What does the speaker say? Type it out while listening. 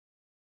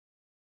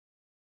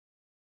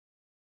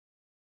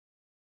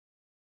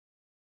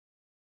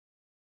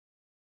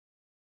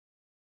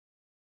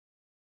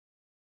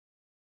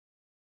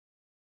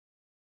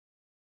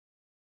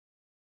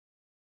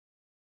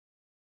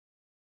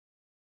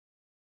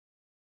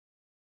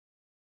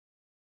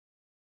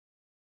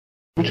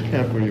Which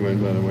camp were you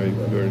in, by the way?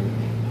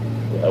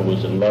 I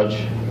was in Lodz,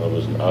 I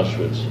was in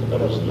Auschwitz, and I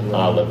was in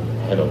Aalen,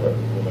 Hanover.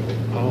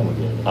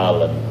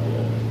 Aalen.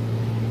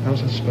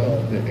 How's it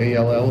spelled?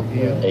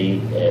 A-L-L-E-N?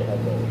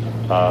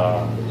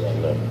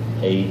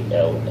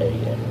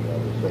 A-L-A-N.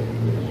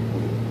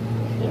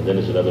 And then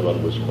there's another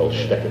one was called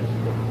Stecken,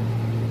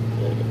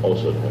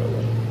 also in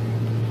Hanover.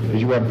 Did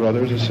you have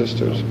brothers or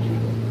sisters?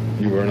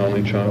 You were an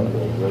only child.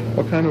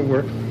 What kind of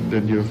work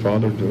did your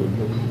father do?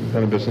 What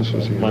kind of business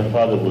was he in? My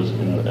father was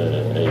in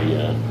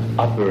a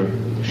upper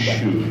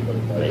shoe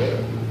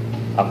maker.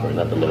 Upper,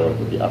 not the lower,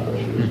 but the upper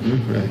shoes.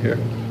 Mm-hmm, right here.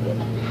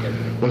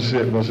 Was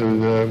it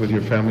with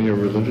your family a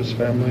religious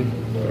family?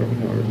 Or?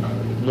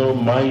 No,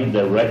 my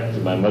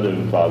mother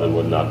and father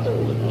were not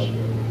religious.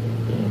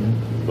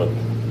 But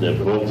they're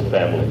both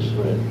families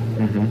who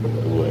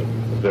were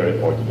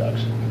very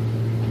orthodox.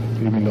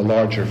 You mean the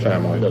larger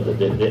family? No,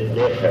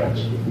 their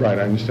parents. Right,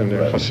 I understand.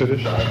 They're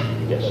Hasidic?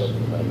 Yes.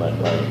 My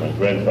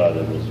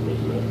grandfather was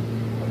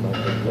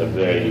a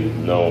very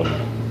known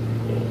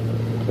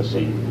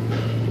Hasid.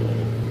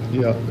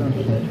 Yeah.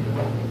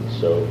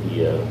 So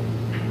he,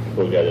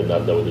 poor guy did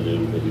not know what to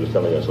do, but he was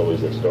telling us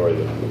always that story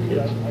when we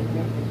were kids.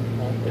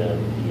 And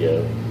he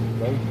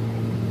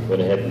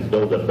went ahead and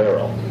built a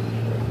barrel.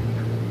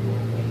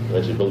 And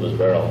as he built his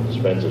barrel, his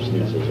friends of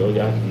Sneed says, "Oh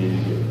yeah,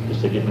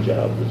 it's a good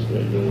job, it's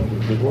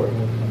good work.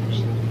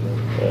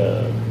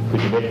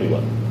 Could you make me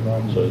one?"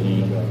 So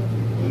he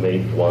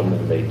made one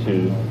and made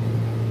two,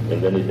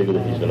 and then he figured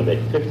if he's going to make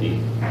 50,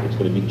 it's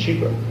going to be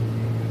cheaper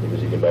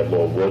because he can buy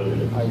more wood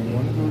in it.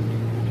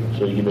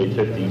 So he made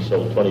 50,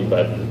 sold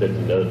 25 to the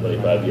 50, another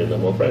 25, he had no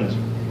more friends.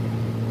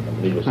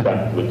 And he was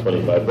stuck with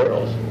 25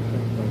 barrels.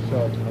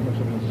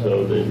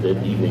 So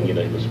that evening, he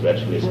was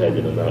scratching his head,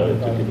 now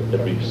he took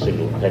every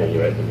single penny,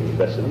 right, and he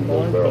invested in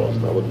those barrels.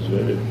 Now what is he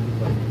going to do?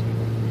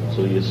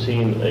 So he has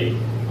seen a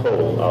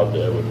pole out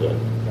there with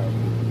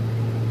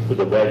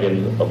a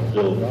wagon of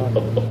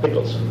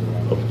pickles,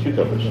 of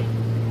cucumbers.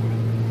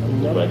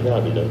 And right now,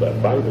 if I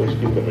buy those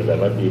cucumbers, I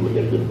might be able to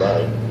get a good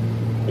buy.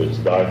 It's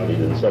dark and he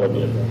didn't sell them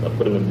yet. I'll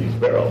put them in these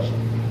barrels.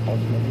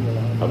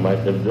 I might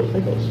have built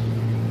pickles.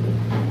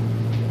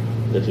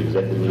 That's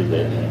exactly what he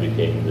did. He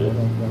became the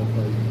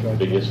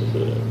biggest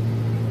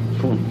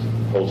food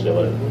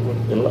wholesaler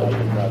in Lodz.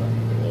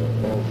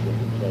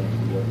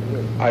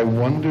 I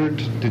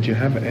wondered, did you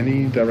have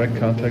any direct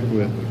contact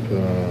with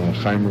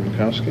Chaim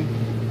Rukowski?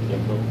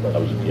 I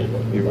was a kid.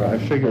 I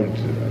figured, I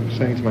was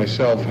saying to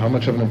myself, how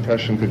much of an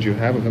impression could you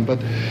have of him?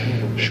 But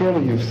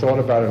surely you've thought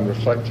about it and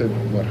reflected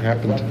what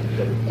happened.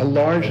 A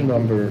large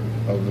number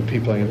of the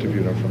people I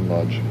interviewed are from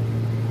Lodz.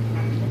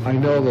 I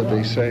know that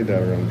they say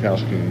that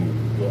Rukowski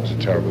was a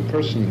terrible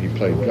person. He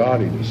played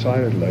God, he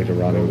decided.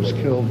 Later on he was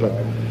killed. But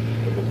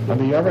on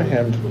the other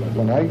hand,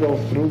 when I go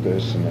through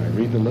this and I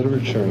read the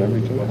literature and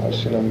everything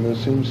else, it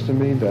seems to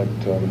me that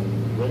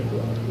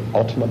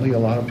ultimately a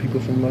lot of people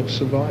from Lodz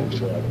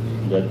survived.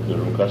 That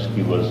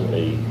Rukowski was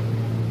a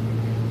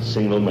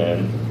single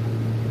man.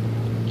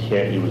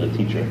 He was a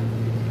teacher.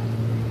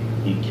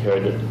 He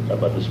cared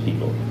about his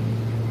people.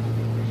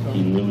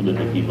 He knew that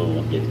the people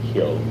would get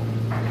killed.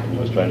 And he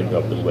was trying to come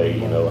up with a way,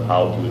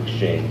 how to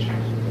exchange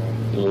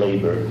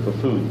labor for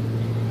food.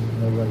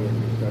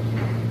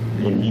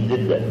 And he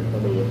did that.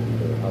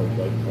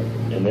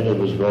 And then it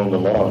was going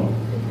along.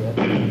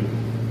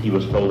 He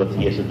was told that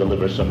he has to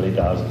deliver so many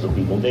thousands of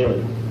people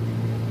daily.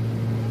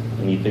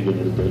 And he figured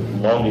that the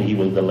longer he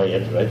will delay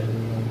it, right,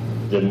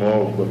 the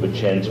more of a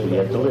chance we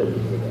have to live.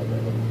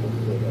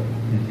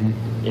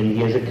 And he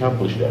has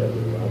accomplished that.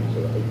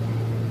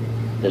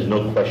 There's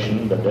no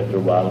question that after a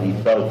while he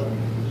felt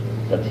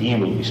that he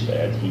will be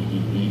spared.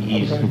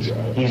 He's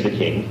the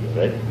king,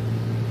 right?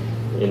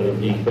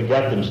 And he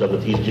forgot himself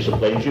that he's just a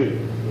plain Jew.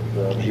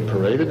 He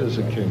paraded as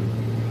a king.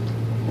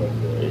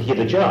 He had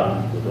a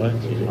job. Right.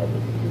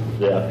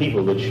 There are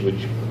people which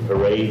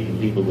parade and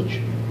people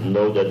which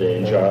know that they're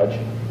in charge,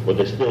 but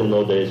they still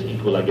know they're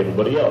equal like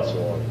everybody else.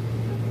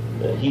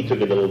 He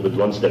took it a little bit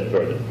one step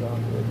further.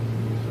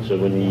 So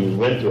when he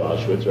went to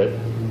Auschwitz, right,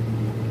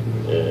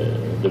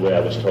 the way I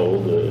was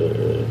told,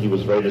 he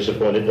was very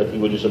disappointed that he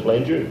was just a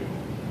plain Jew.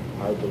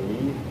 I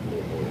believe.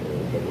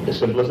 As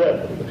simple as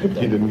that.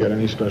 He didn't get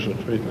any special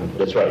treatment.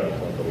 That's right.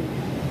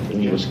 And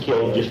he was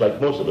killed just like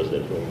most of us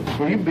did.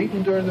 Were you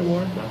beaten during the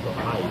war?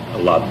 A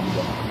lot.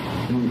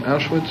 In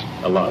Auschwitz?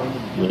 A lot.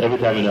 Every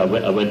time I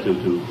went to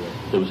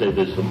they would say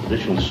there's some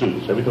additional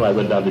soups. Every time I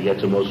went down to get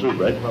some more soup,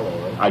 right,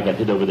 I got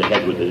hit over the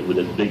head with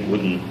a big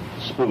wooden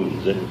spoon.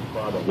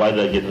 Why did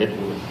I get hit?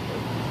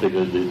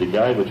 Because the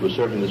guy which was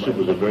serving the soup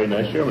was a very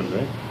nice German,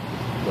 right?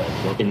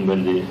 And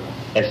when the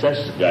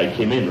SS guy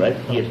came in, right,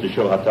 he has to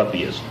show how tough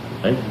he is,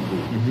 right?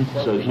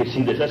 So you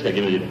see the SS guy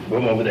give him a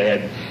boom over the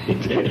head.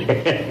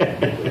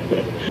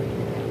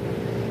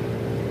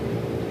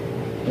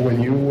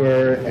 When you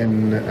were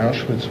in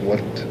Auschwitz,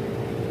 what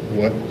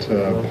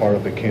part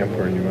of the camp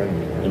were you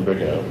in? In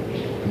Birkenau.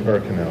 In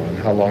Birkenau. And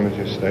how long did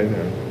you stay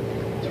there?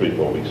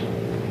 3-4 weeks.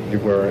 You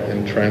were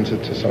in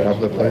transit to some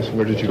other place?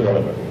 Where did you go?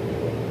 Hanover.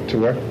 To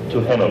where?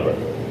 To Hanover.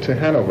 to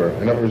Hanover?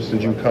 In other words,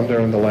 did you come there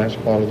in the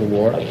last part of the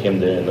war? I came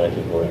there in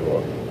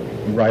 1944.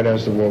 Right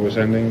as the war was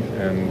ending,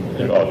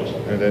 In August.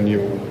 and then you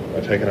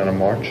were taken on a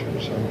march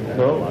or something?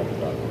 No.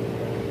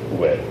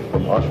 Where?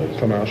 From Auschwitz?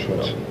 From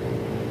Auschwitz.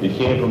 We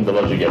came from the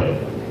Lodge Ghetto.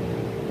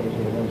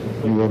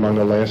 You were among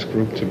the last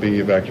group to be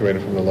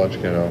evacuated from the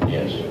Lodge Ghetto?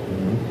 Yes.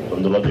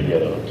 From the Lodge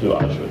Ghetto to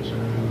Auschwitz.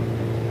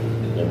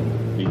 And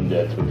then being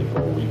there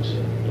 24 weeks.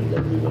 And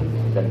then we went,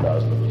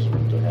 10,000 of us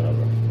went to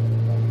Hanover,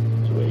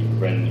 to a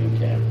brand new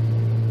camp.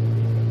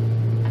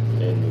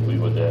 And we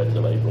were there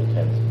till April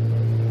 10th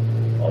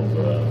of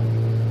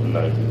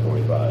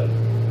 1945.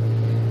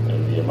 And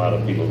the amount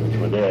of people which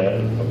were there,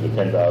 of the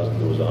 10,000,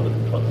 there was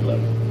 120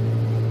 left.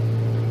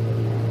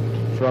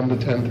 From the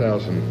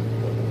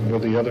 10,000, were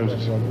the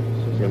others,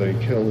 were they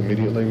killed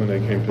immediately when they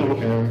came to the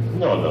camp?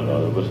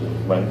 No. It was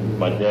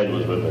my dad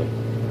was with me,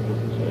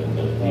 and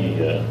he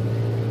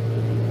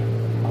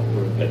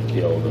got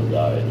killed and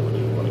died, or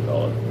whatever you want to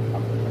call it.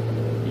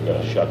 He got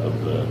a shot of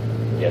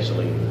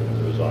gasoline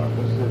to his arm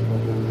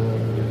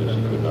because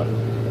he could not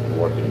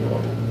work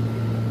anymore,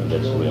 and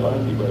that's the way a lot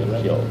of people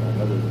get killed.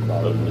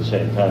 But at the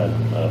same time,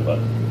 about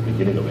the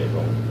beginning of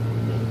April,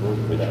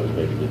 which was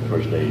maybe the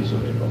first days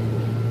of April,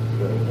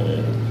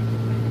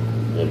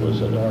 there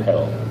was an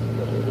appel.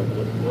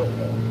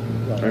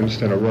 I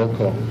understand, a roll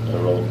call. A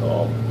roll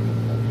call.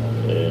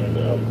 And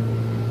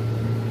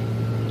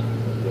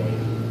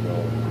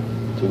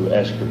to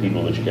ask the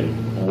people which can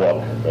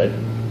walk, right,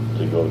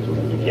 to go to,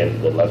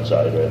 again, the left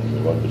side, right, and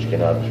the one which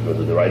cannot, to go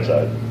to the right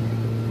side.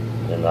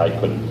 And I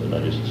couldn't, and I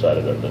just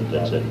decided that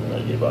that's it, and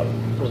I gave up.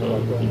 So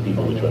the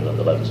people which went on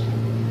the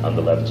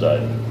left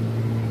side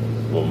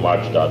were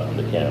marched out from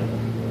the camp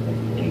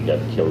and got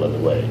killed on the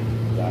way.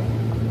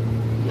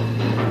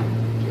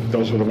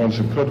 Those were the ones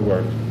who could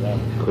work.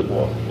 Could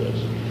walk, yes.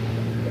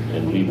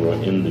 And we were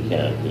in the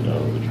camp,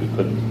 which we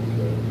couldn't.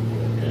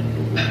 And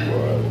we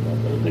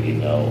were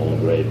digging our own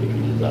grave, which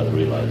we did not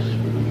realize.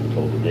 We were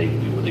told to dig,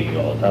 we were digging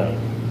all the time.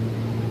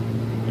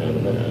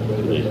 And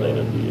 2 days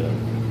later, the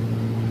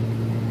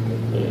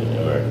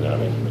American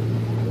Army.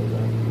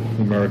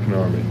 The American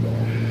Army.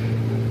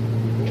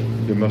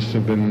 You must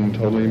have been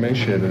totally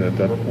emaciated at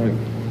that point.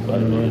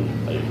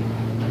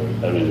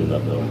 I really did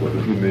not know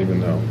You didn't even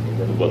know.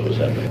 what was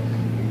happening.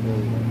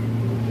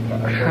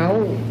 How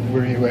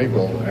were you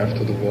able,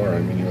 after the war, I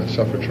mean, you had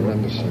suffered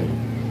tremendously,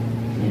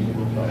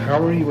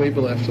 how were you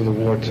able after the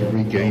war to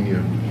regain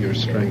your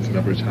strength? In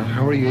other words,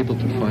 how were you able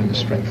to find the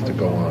strength to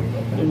go on?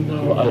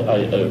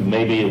 No,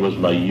 maybe it was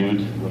my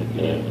youth.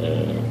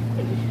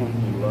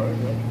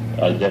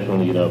 I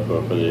definitely,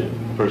 for the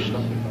first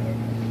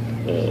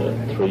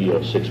 3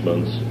 or 6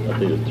 months, I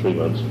think it was 3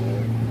 months,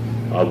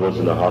 I was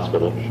in the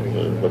hospital.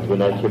 But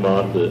when I came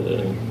out,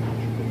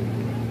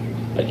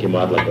 I came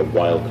out like a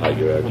wild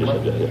tiger. I just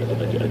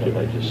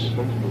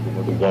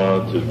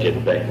wanted to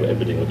get back to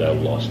everything that I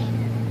lost.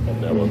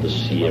 And I wanted to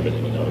see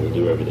everything, I wanted to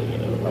do everything.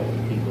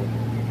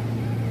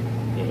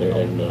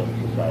 And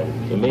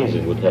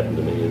amazing what happened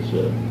to me is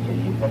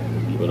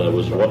when I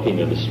was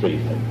walking on the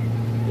street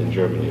in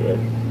Germany,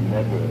 right?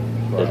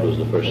 That was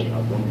the first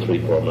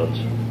 3-4 months.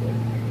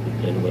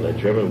 And when a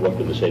German walked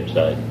on the same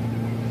side,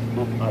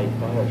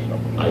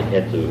 I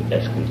had to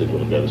ask him to go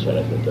on the other side.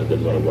 I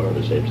didn't want to walk on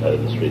the same side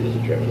of the street as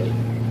a German.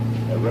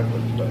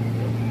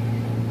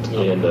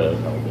 And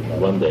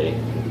one day,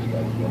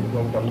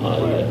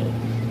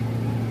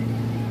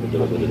 there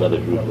was another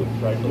group of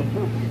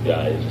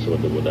guys, some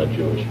of them were not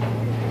Jewish.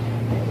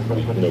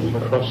 We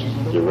crossed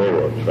the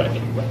railroad track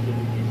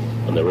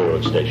on the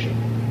railroad station.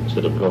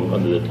 Instead of going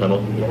under the tunnel,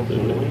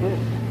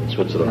 in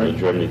Switzerland and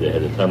Germany they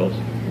had the tunnels.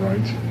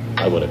 Right.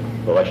 I would have,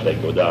 well, actually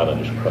I'd go down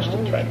and just cross the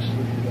tracks.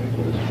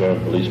 So this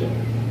German policeman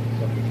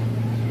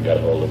got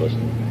a hold of us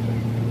and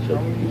said,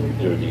 "You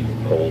dirty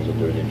Poles and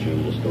dirty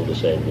Jews are still the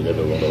same. You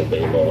never want to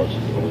obey laws.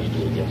 You always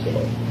do against the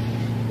law."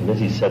 And as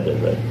he said that,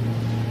 right,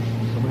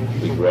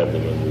 we grabbed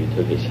him and we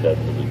took his head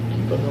and we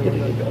keep on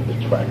hitting him on the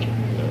track.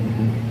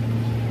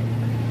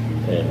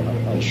 And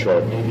in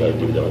short, I'll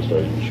give you that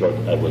story. In short,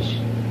 I was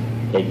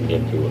taken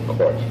into a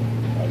court.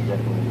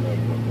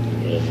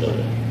 And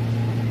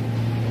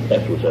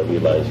afterwards I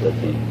realized that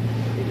the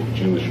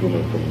Jewish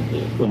woman from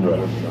the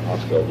UNRWA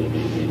hospital,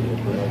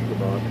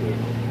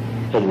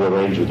 had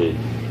arranged with the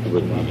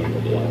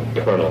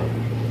colonel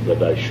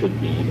that I should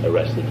be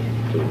arrested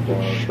to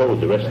show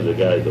the rest of the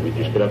guys that we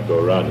just cannot go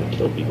around and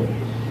kill people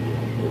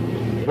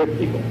and hurt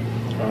people.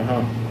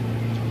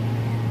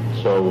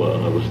 So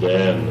I was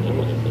there and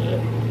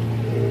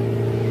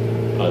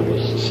I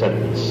was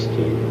sentenced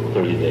to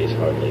 30 days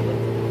hard labor.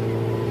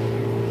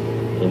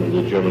 And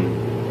the German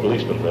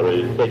policeman were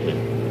ready to take me.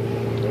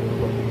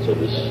 So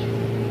this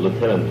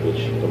lieutenant,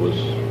 which I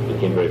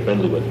became very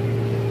friendly with,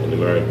 an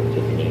American,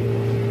 said to me,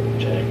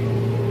 "Jack,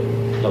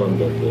 tell him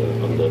that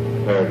on the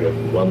paragraph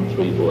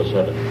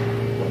 1347,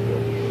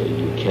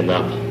 they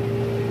cannot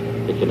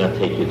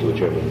take you to a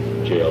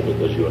German jail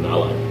because you're an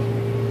ally."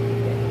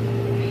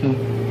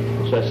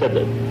 So I said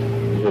that.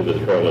 The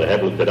colonel went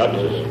ahead, looked it up, and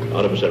says,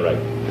 100%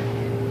 right.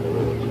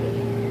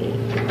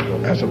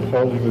 As a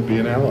Pole, you would be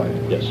an ally.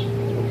 Yes.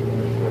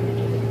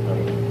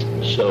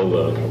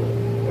 So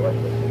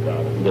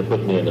they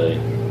put me in a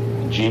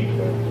jeep,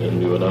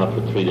 and we went out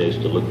for 3 days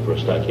to look for a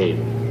stockade,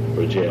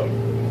 for a jail,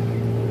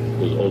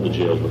 because all the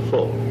jails were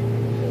full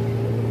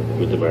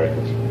with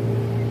Americans.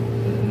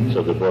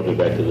 So they brought me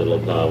back to the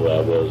little town where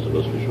I was,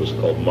 which was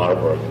called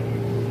Marburg,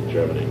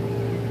 Germany.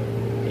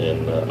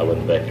 And I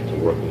went back to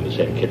work in the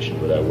same kitchen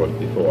where I worked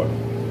before.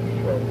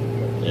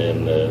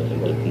 And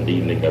in the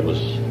evening I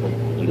was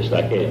in the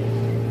stockade.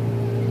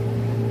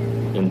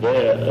 And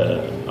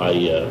there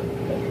I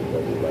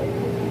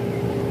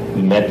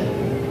met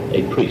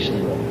a priest,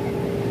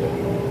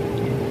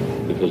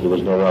 because there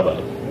was no rabbi.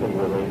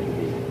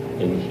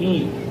 And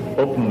he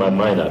opened my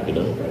mind up, you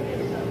know,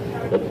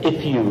 that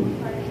if you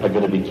are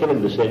going to be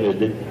killing the same as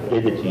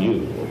they did to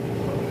you,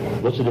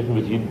 what's the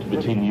difference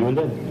between you and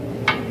them?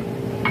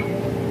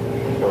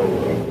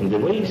 And the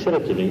way he said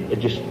it to me,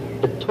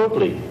 it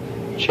totally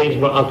changed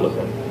my outlook.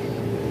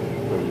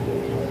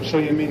 So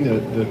you mean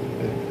that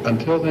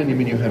until then, you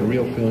mean you had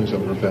real feelings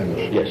of revenge?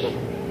 Yes.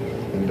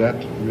 And that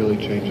really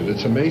changed it.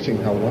 It's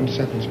amazing how one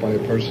sentence by a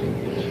person,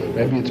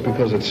 maybe it's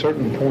because at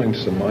certain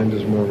points the mind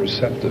is more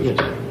receptive. Yes.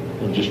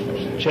 It just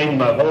changed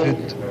my whole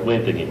way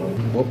of thinking.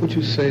 What would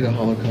you say the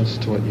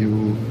Holocaust taught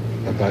you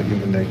about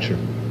human nature?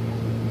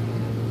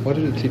 What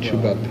did it teach you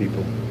about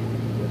people?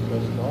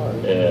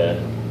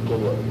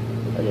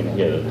 I can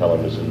hear the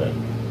television in that.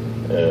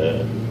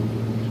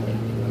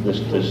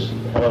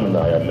 Helen and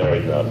I are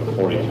married now for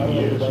 42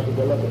 years.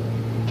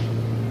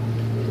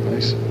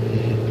 Nice.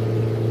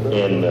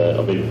 And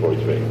I'll be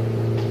 43.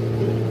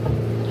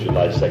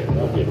 July 2nd,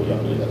 I'll be able to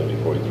believe it's going to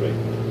be 43.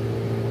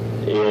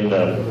 And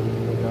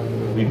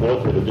we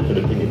both have a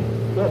different opinion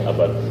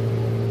about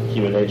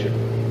human nature.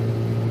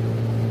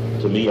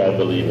 To me, I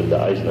believe in the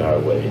Eisenhower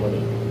way.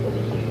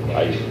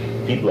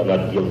 People are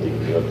not guilty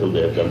until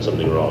they have done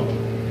something wrong.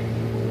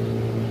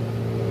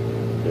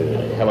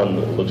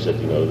 Helen looks at,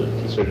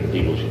 that certain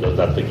people, she does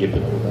not forgive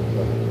them.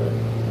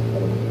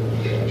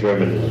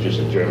 German is just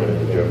a German,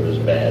 and the German is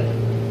bad.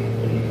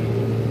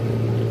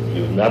 And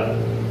you're not,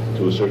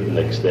 to a certain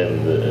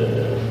extent,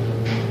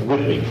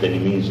 with me, then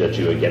it means that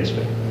you're against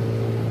me.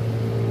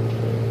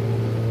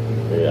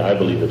 I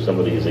believe if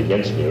somebody is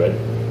against me, right,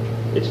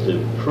 it's to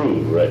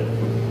prove, right,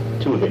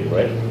 to him,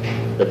 right,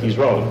 that he's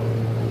wrong.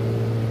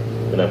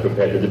 And I'm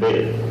prepared to debate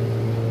it.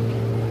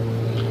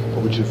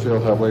 Would you feel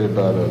that way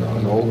about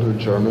an older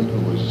German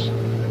who was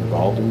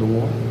involved in the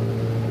war?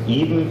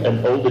 Even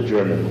an older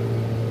German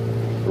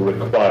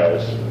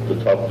requires to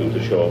talk to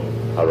show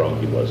how wrong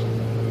he was.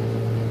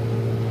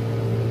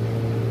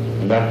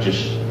 Not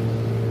just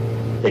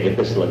take a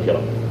pistol and kill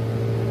him.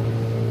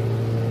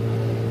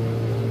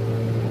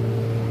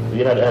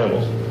 We're not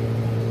animals.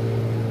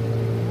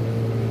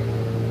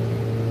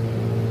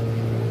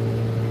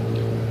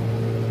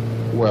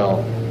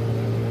 Well,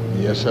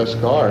 the SS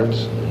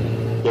guards.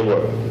 They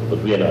were, but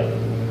we are not.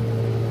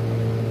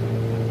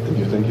 And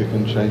you think you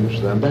can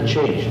change them? Not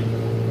change.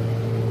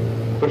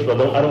 First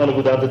of all, I don't want to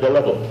go down to their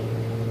level.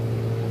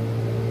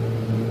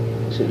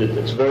 See,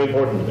 it's very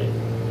important to me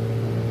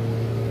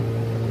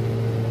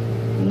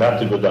not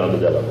to go down to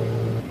their level.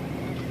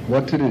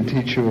 What did it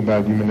teach you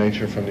about human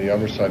nature from the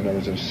other side, in other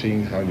words, of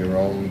seeing how your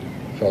own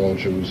fellow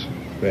Jews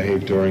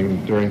behaved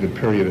during the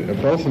period,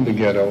 both in the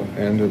ghetto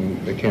and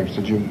in the camps?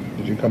 Did you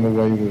come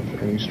away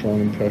with any strong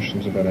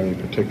impressions about any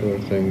particular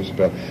things,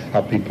 about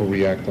how people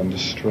react under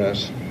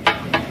stress?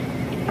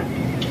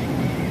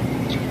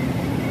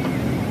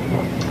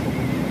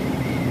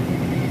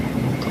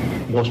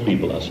 Most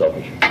people are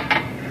selfish.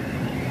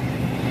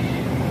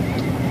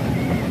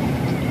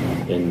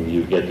 And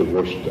you get the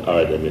worst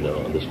out of them,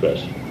 under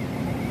stress.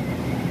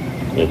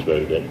 And it's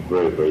very,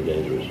 very, very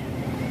dangerous.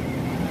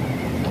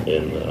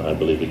 And I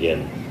believe,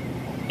 again,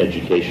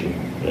 education,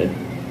 right?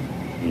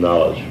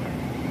 Knowledge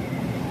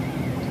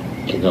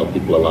can help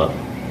people a lot.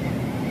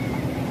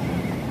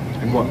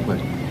 In what way?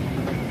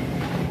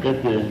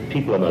 That the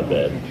people are not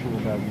bad.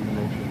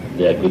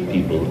 There are good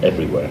people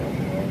everywhere.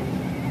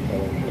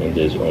 And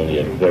there's only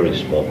a very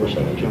small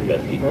percentage of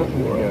bad people in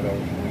the world,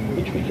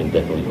 which we can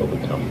definitely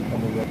overcome.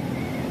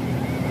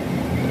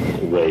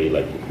 In a way,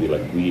 like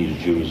we as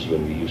Jews,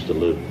 when we used to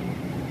live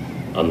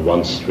on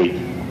one street,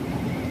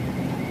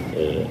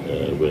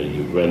 where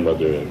your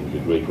grandmother and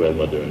your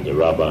great-grandmother and the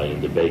rabbi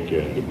and the baker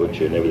and the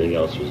butcher and everything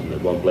else was in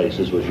that one place.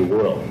 This was your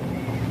world.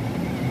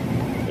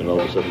 And all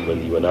of a sudden,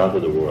 when you went out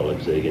of the world,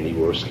 like say again, you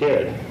were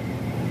scared.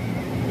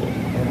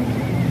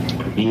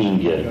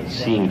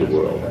 Seeing the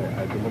world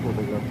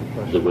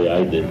the way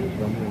I did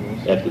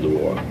after the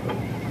war,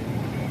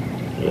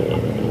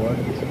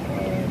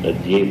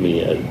 it gave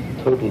me a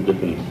total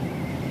different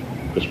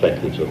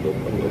perspectives of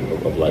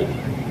life.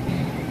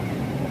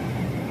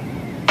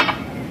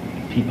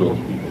 People,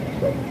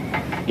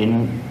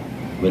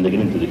 when they get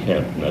into the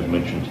camp, and I've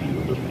mentioned to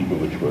you those people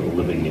which were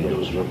living in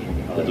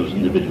those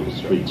individual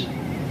streets,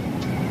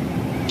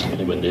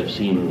 and when they've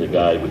seen the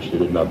guy which they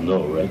did not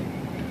know, right,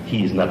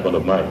 he is not one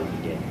of mine.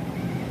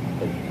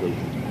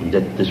 And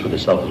this is where the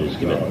selfishness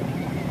came in.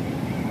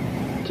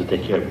 To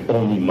take care of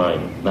only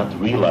mine, not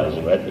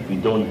realizing, right, if we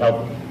don't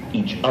help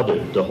each other,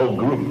 the whole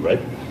group,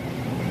 right?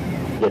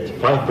 That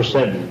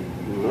 5%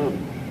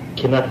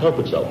 cannot help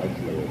itself,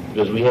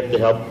 because we have to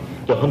help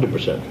the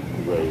 100%.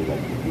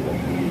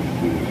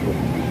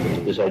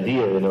 This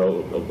idea, you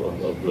know,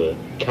 of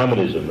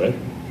communism, right?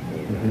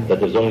 That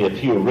there's only a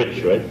few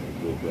rich, right?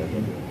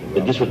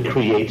 That this what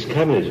creates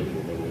communism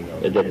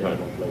at that time.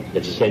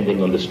 It's the same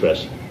thing on the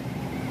stress.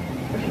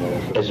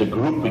 As a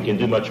group, we can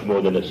do much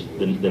more than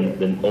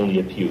only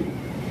a few.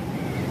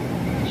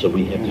 So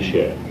we have to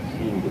share.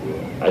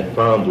 I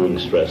found during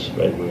stress,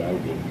 right,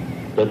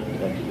 that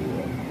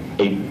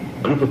a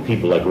group of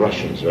people like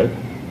Russians, right,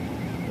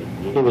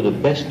 they were the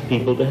best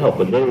people to help.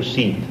 When they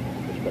received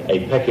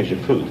a package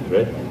of food,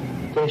 right,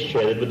 they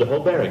shared it with the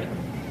whole barrack.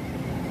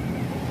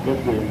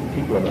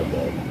 People are not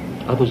bad.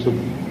 Others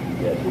didn't.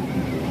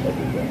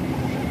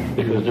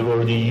 Because they were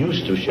already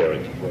used to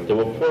sharing. They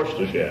were forced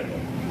to share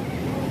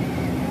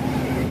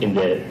in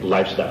their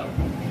lifestyle.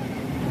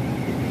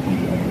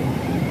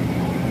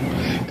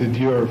 Did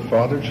your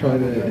father try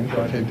to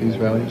inculcate these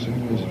values in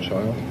you as a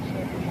child?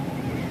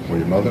 Or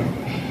your mother?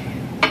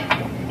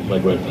 My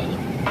grandfather.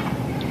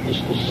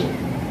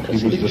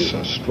 He was this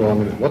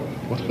strong...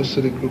 What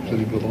Hasidic group did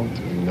he belong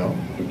to? You know?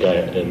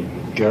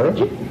 Garrett?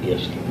 Garrett?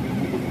 Yes.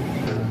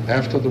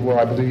 After the war,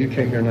 I believe you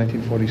came here in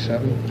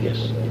 1947?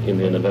 Yes. I came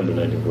here in November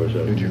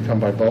 1947. Did you come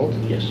by boat?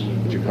 Yes.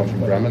 Did you come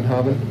from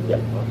Bremenhaven? Yeah.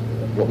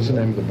 What was the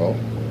name of the boat?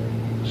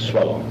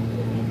 Swallow.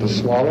 The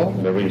Swallow?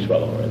 Marine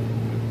Swallow, right?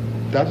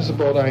 That is a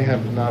boat I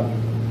have not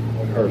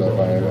heard of.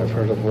 I've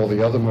heard of all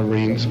the other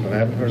Marines, but I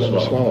haven't heard of the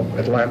Swallow.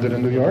 It landed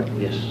in New York?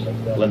 Yes.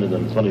 Landed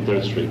on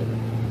 23rd Street.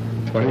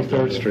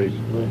 23rd Street.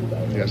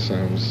 Yes,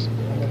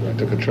 I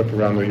took a trip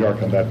around New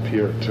York on that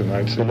pier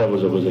tonight. So I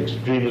was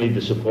extremely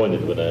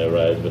disappointed when I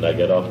arrived, when I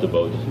got off the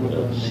boat,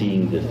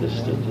 seeing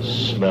the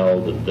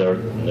smell, the dirt,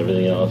 and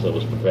everything else. I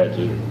was prepared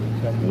to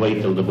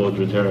wait till the boat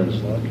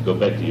returns to go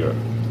back to Europe.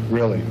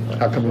 Really?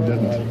 How come you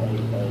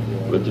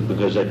didn't?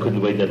 Because I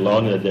couldn't wait that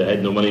long. I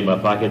had no money in my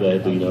pocket. I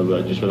had to,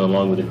 I just went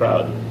along with the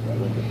crowd.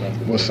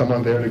 Was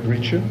someone there to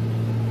greet you?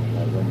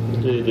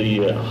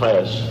 The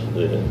highest.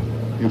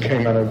 You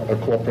came on a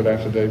corporate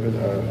affidavit,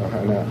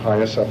 a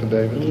highest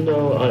affidavit?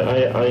 No,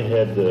 I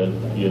had,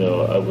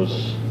 I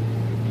was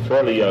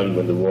fairly young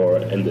when the war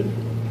ended.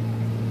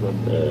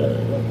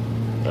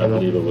 I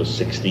believe it was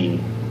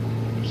 16.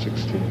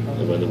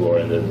 16. When the war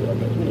ended,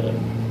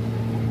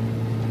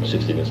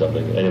 16 or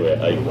something. Anyway,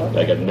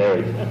 I got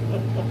married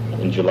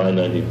in July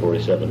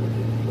 1947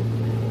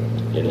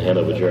 in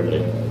Hanover,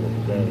 Germany.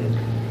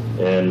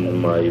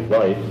 And my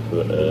wife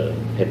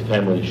had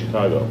family in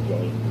Chicago.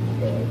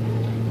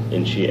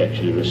 And she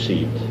actually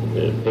received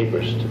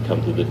papers to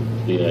come to the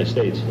United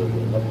States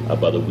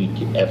about a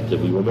week after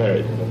we were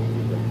married.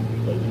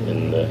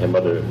 And her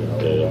mother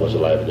was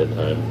alive at that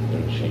time,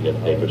 and she got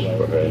papers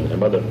for her and her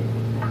mother.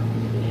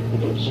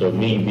 So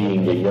me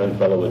being a young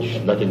fellow,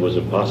 which nothing was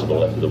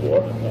impossible after the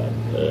war,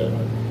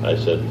 I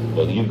said,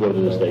 well, you go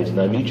to the States and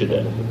I meet you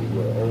there.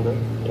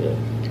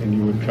 And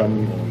you would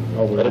come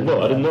over? I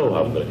didn't know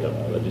how I'm going to come.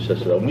 I just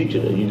said, I'll meet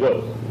you there, you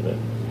go.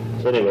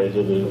 So anyway,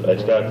 I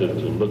started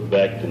to look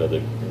back,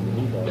 the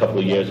couple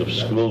of years of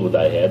school that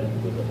I had.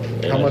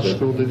 How much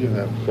school did you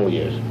have? 4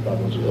 years.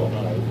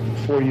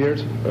 4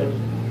 years? Right.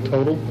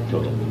 Total?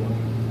 Total.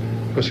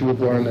 Because you were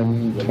born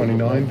in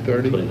 29,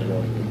 30?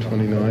 29.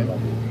 29.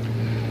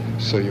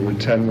 So you were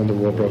 10 when the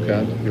war broke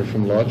out. You're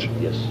from Lodz?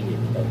 Yes.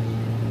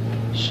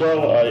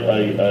 So I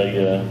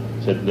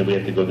said that we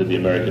have to go to the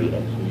American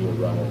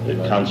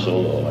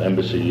consul or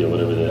embassy or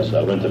whatever it is.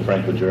 I went to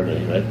Frankfurt,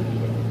 Germany, right?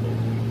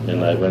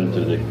 And I went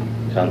to the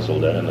consul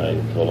there and I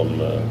told him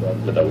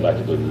that I would like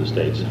to go to the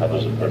States. How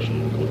does a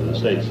person go to the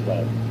States?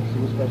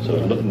 So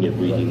looking at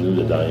me, he knew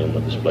that I am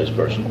a displaced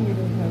person.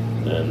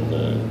 And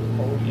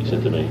he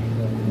said to me,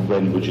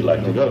 when would you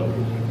like to go?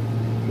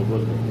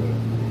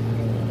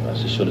 I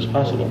said, as soon as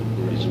possible.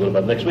 He said, what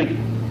about next week?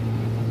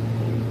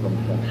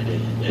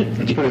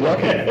 That's pretty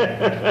lucky.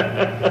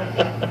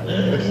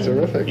 That's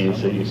terrific.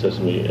 He says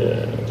to me,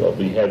 well,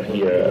 we have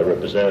here a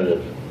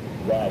representative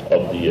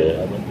of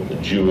the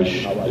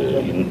Jewish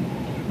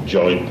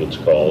joint, it's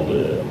called,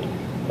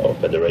 or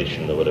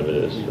federation or whatever it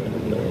is,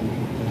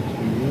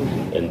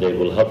 and they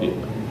will help you.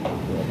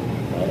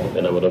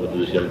 And I went over to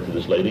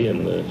this lady,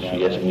 and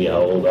she asked me,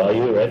 how old are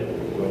you, right?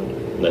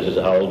 And I said,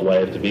 how old do I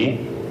have to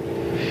be?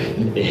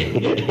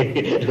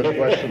 Good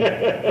question.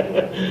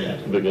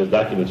 Because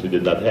documents we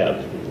did not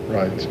have.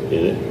 Right.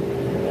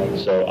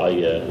 So I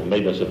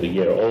made myself a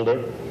year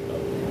older.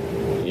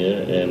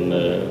 Yeah, and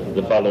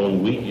the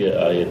following week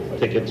I had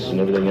tickets and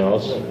everything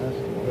else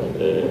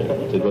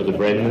to go to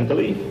Bremen and to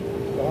leave.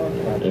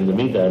 In the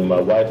meantime, my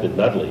wife did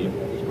not leave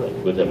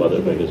with her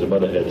mother because her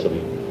mother had some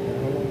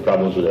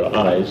problems with her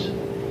eyes.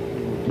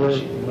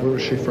 Where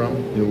was she from,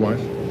 your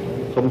wife?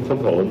 From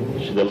Poland.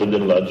 She lived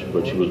in Lodz,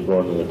 but she was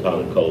born in a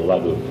town called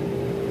Lagów.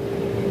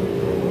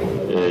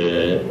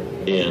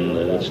 And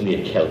it's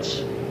near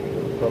Kielce.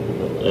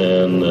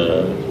 And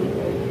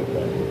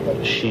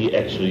she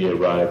actually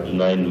arrived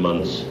 9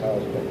 months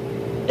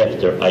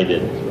after I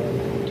did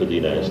to the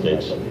United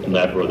States, and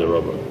I brought her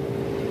over.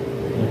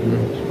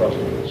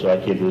 So I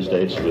came to the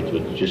States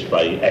with just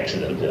by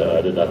accident.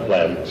 I did not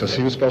plan. So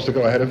she was supposed to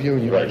go ahead of you,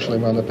 and you Right. actually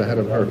wound up ahead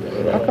of her.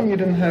 How come you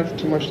didn't have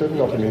too much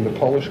difficulty? I mean, the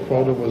Polish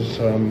quota was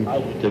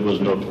There was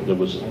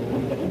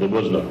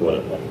no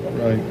quota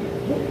right.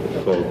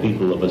 for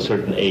people of a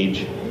certain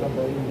age,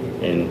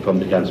 and from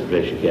the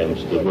concentration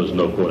camps there was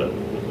no quota.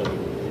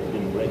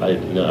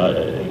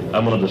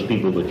 I'm one of those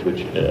people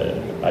which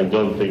I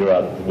don't figure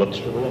out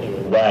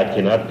why I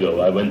cannot go.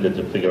 I went there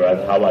to figure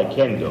out how I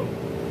can go,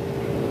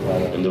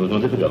 and there was no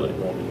difficulty.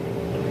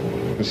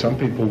 Some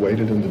people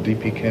waited in the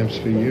DP camps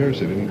for years.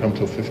 They didn't come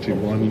till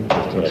 51,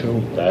 52.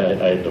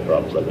 Right. I had no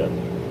problems like that.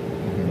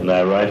 And I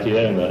arrived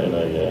here, and the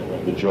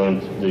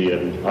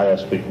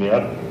IS picked me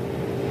up,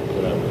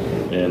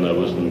 and I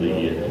was in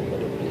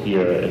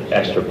here at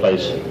Astor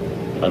Place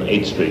on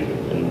 8th Street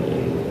in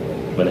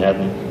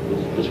Manhattan.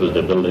 This was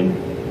the building.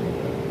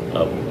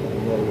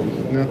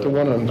 Isn't that the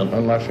one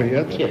on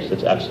Lafayette? Yes,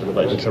 it's Astor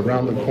Place. It's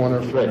around the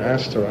corner from Right.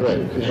 Astor.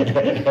 Right.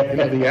 You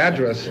know, the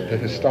address, the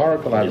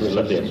historical address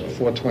Lafayette. is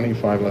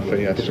 425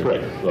 Lafayette That's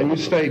Street. correct. And you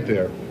stayed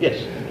there. Yes,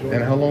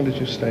 And how long did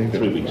you stay there?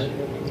 3 weeks.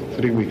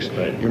 3 weeks.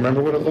 Right. You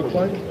remember what it looked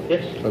like?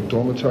 Yes. A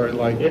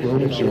dormitory-like Yes.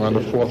 rooms? You were on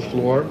the 4th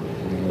floor?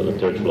 On the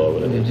 3rd floor,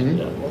 whatever it is.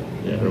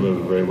 Yeah, I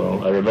remember very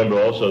well. I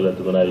remember also that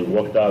when I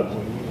walked out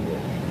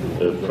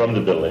from the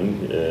building,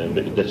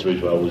 that's the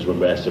reason why I always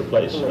remember Astor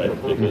Place, right?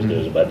 Because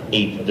there's about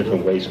 8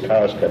 different ways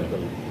cars come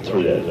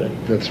through there, right?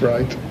 That's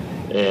right.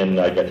 And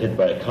I got hit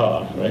by a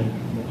car, right?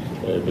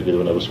 Because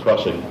when I was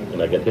crossing,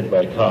 and I got hit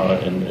by a car,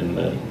 and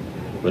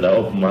when I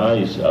opened my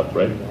eyes up,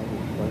 right,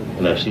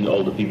 and I've seen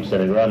all the people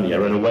standing around me, I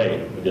ran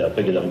away because I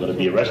figured I'm going to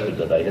be arrested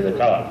that I hit a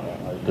car,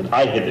 that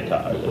I hit the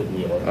car.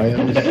 I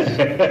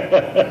understand.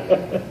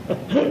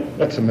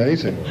 That's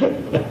amazing.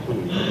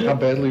 How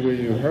badly were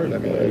you hurt? I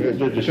mean,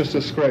 it's just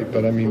a scrape,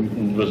 but I mean...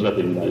 It was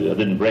nothing. I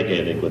didn't break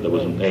anything, but I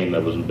was in pain. I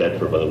was in bed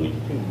for about a week.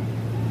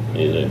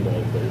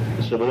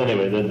 So, but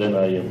anyway, then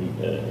I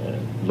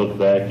looked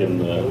back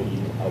and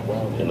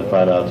I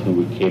found out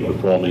who came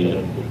before me,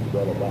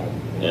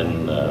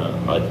 and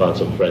I found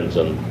some friends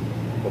on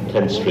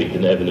 10th Street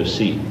in Avenue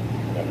C,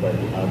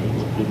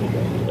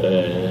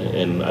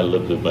 and I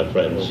lived with my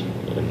friends.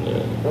 And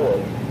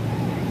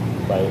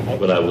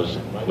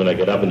when I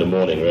got up in the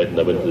morning, right, and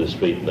I went to the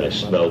street and I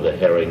smelled the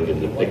herring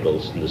and the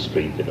pickles in the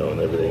street, you know,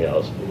 and everything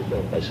else,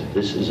 I said,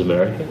 "This is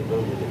America."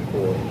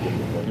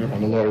 You're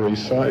on the Lower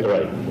East Side.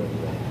 Right.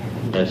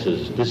 I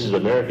says, "This is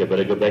America, but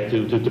I go back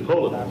to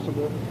Poland."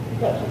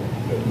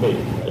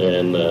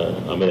 And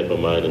I made up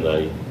my mind, and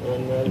I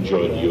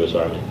joined the U.S.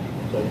 Army.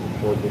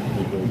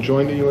 You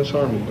joined the U.S.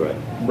 Army? Right.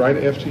 Right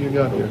after you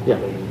got here? Yeah.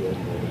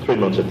 3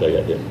 months after I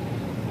got here.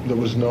 There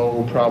was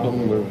no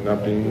problem with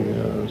not being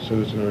a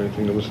citizen or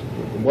anything. It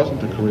wasn't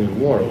the Korean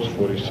War. It was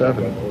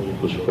 47.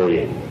 It was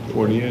 48.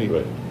 48.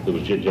 Right. It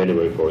was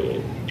January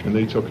 48. And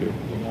they took you.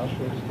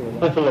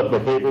 I filled out my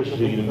papers,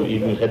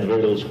 even had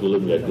very little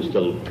schooling. I could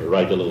still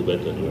write a little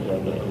bit,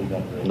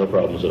 and no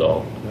problems at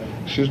all.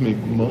 Excuse me,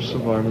 most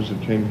survivors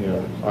that came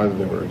here, either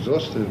they were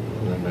exhausted,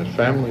 or they had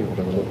family, or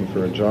they were looking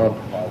for a job.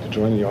 To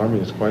join the Army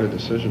is quite a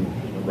decision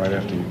right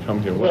after you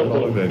come here. What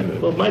motivated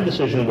it? Well, my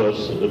decision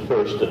was,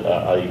 first,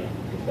 I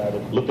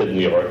looked at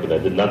New York, and I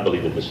did not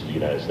believe that this is the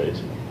United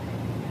States.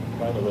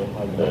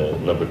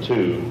 Number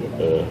two,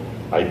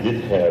 I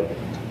did have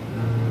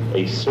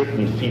a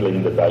certain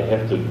feeling that I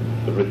have to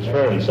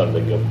return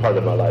something, a part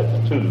of my life,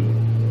 to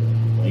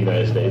the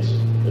United States,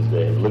 as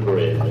they have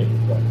liberated me.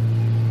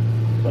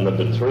 And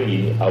number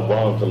three, I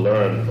wanted to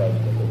learn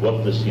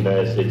what this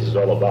United States is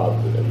all about,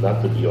 and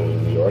not to be only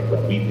in New York,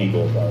 but meet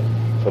people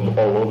from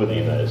all over the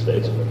United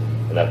States.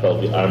 And I felt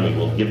the Army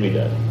will give me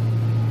that.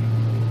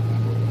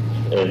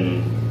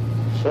 And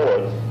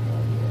fourth,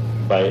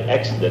 by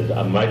accident,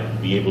 I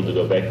might be able to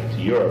go back to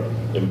Europe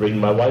and bring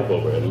my wife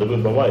over and live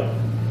with my wife.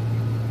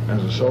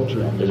 As a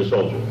soldier? As a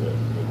soldier, yeah.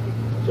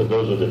 So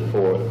those are the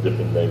 4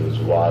 different things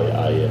why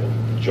I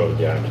joined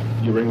the Army.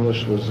 Your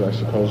English was, I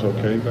suppose,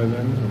 okay by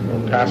then?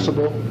 Or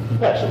passable?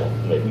 Passable,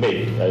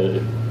 maybe.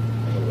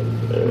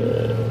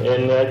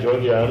 And I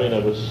joined the Army, and I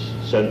was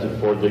sent to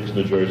Fort Dix,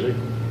 New Jersey.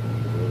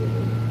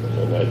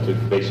 And I took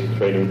basic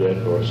training there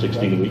for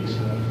 16 weeks.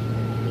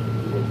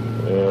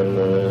 And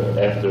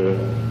after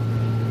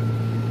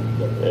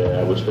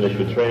I was finished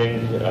with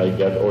training, I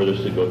got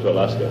orders to go to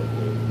Alaska.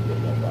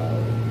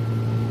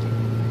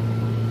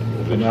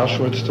 From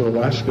Auschwitz to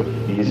Alaska.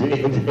 Easy.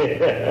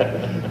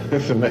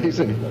 It's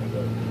amazing.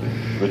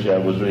 Which I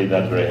was really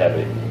not very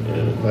happy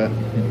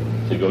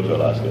to go to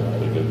Alaska,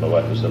 because my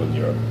wife was still in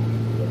Europe.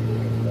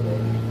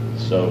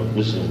 So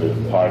this is the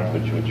part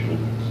which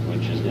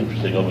is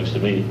interesting always to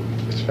me.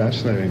 It's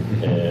fascinating.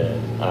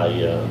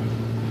 I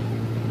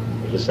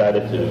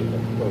decided to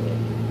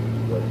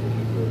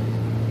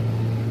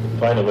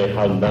find a way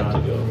how not to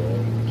go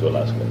to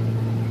Alaska.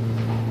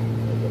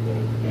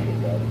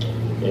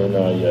 And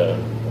I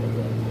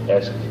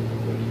asked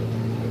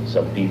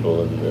some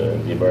people in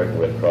the American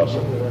Red Cross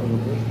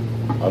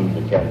on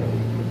the camp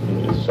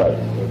site.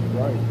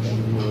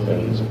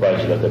 And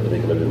surprised that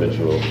particular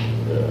individual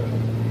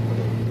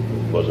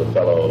was a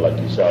fellow like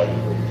yourself.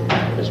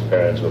 His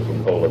parents were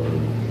from Poland,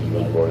 and he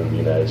was born in the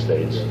United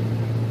States.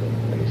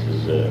 And he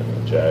says,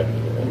 Jack,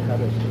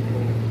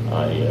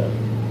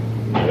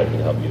 maybe I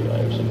can help you. I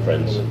have some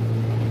friends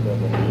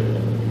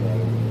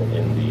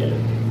in the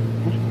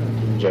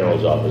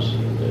general's office,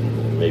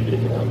 and maybe they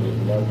can help you.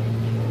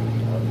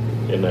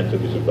 And I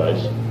took his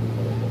advice,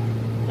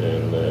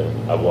 and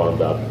I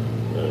wound up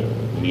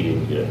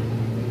meeting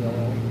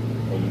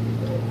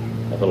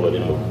a fellow by the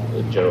name of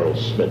General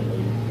Smith,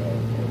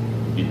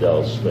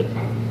 Bedell Smith.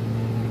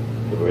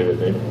 You ever heard of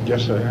his name?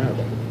 Yes, I have.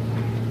 I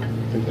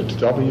think it's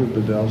W.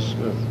 Bedell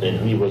Smith. And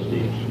he was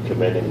the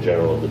commanding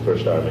general of the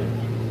First Army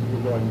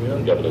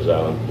in Governor's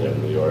Island there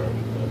in New York.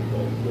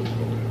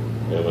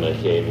 And when I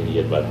came, he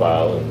had my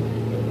file, and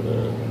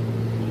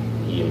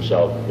he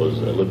himself was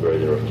a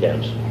liberator of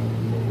camps.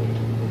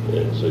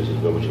 So he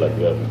said, where would you like to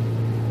go?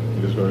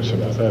 He was very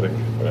sympathetic.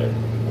 Right.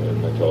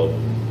 And I told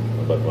him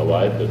about my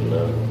wife,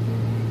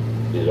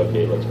 and he said,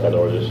 okay, let's cut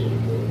orders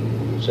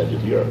and send you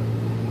to Europe.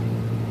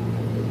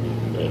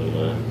 And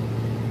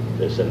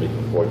they sent me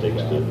from Fort Dix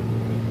to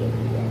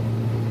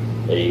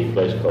a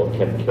place called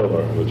Camp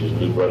Kilmer, which is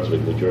New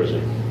Brunswick, New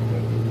Jersey.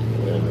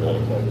 And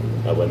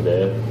I went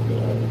there,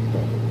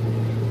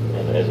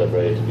 and as I'm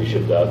ready to be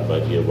shipped out, my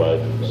dear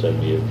wife sent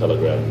me a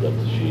telegram that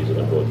she's on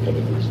a boat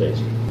coming to the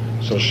States.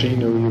 So she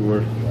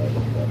knew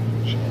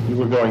you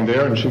were going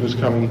there, and she was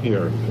coming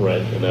here.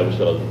 Right, and I was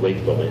going to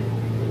wait for me.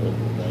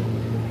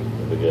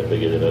 I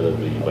figured that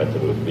we might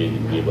have be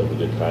able to have a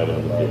good time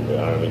and get in the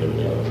army and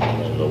everything.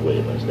 There's no way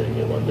am I staying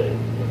here one day.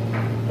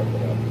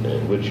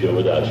 With you or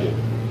without you,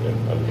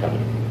 I'm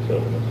coming. So I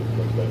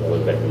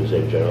went back to the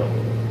same general.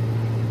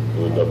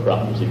 There was no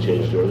problems. He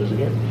changed orders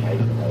again.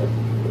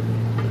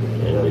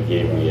 And they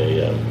gave me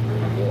a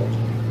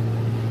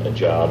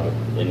job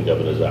in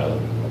Governor's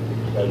Island.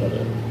 And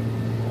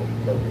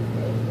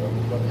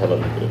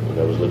Helen, when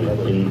I was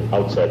living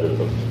outside of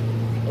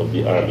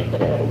the army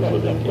camp, I was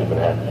living in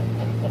Manhattan.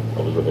 I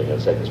was living on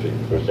 2nd Street.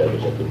 The first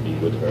average I could be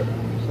with her.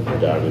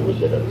 The army was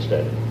dead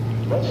understanding.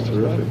 That's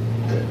terrific.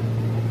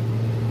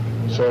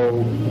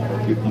 So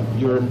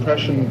your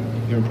impression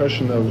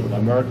of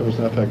America was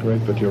not that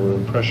great, but your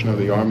impression of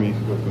the army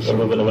was so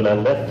when I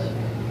left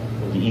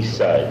the East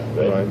Side,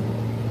 right,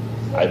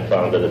 I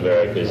found that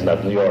America is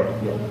not New York.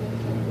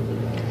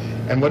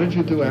 And what did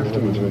you do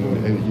afterwards?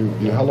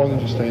 How long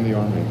did you stay in the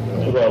army?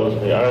 Well, I was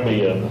in the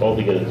army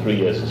altogether 3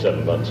 years and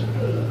 7 months.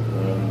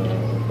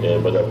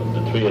 But the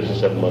 3 years and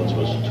 7 months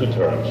was 2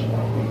 terms,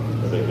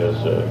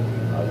 because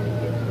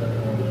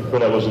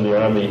when I was in the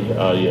army,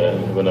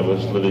 when I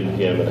was living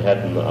here in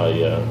Manhattan,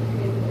 I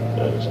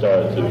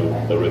started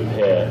to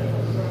repair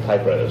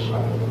typewriters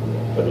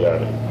for the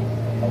army,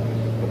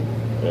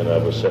 and I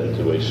was sent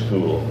to a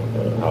school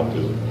how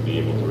to be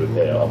able to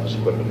repair office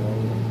equipment,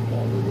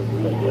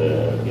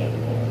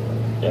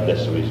 and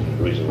that's the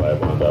reason why I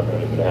wound up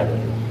in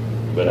Manhattan.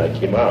 When I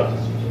came out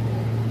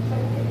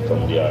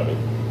from the army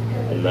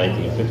in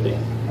 1950,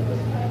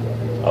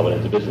 I went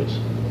into business.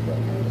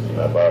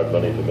 And I borrowed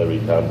money from every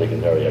Tom, Dick,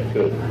 and Harry I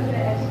could,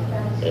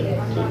 and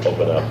to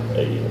open up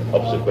a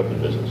office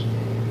equipment business.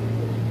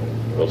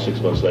 Well,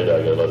 6 months later,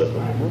 I got a letter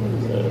from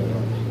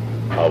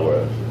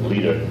our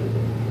leader,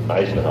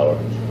 Eisenhower,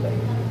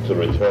 to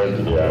return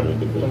to the army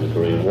because of the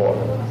Korean War.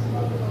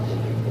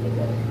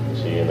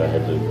 See, and I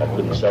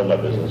couldn't sell my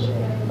business.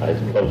 I had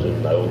to close it,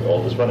 and I owed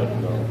all this money.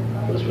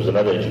 So this was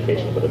another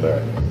education for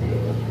America.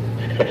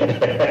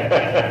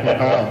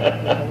 Wow.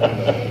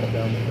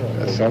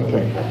 That's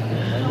something.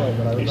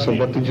 So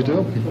what did you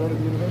do?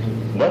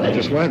 Nothing. You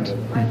just went.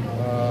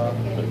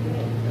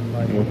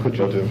 What could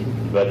you do?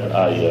 But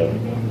I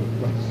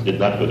did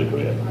not go to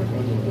Korea.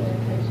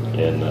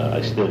 And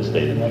I still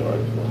stayed in New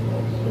York.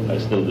 I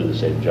still did the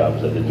same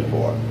jobs I did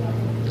before.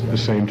 The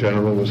same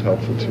general was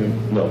helpful to you?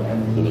 No,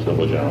 there was no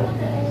more general.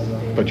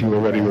 But you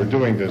already were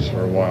doing this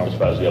for a while. As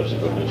far as the office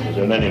equipment is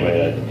concerned.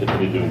 Anyway, I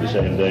continued doing the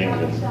same thing.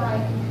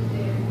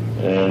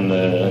 And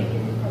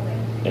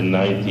in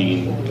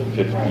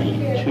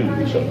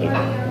 1952 something,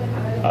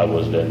 I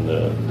was then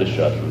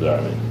discharged from the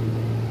army,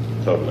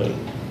 totally.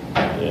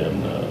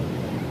 And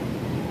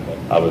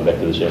I went back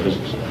to the same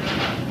business.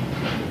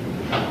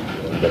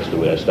 And that's the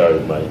way I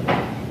started my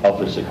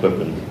office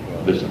equipment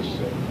business.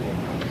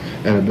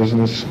 And the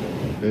business,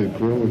 it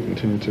grew, it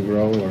continued to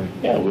grow? Or?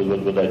 Yeah,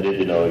 what I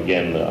did,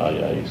 again,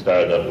 I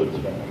started up with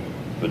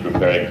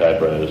repairing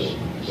typewriters,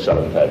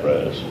 selling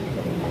typewriters.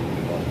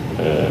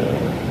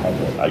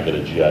 I got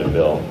a GI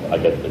Bill. I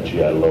got a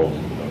GI loan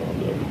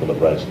for the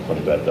price of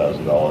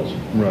 $25,000.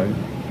 Right.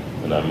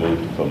 And I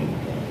moved from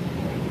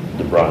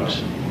the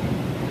Bronx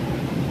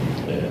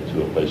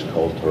to a place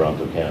called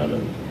Toronto, Canada.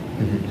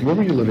 Mm-hmm. Where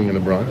were you living in the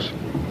Bronx?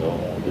 No,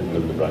 I didn't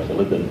live in the Bronx. I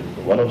lived in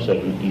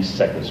 107 East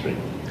 2nd Street.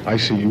 I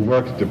see. You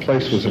worked, the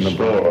place was in the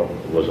Bronx. store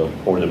was on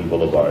Fordham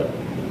Boulevard.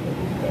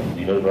 Do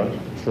you know the Bronx?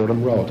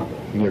 Fordham Road.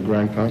 Near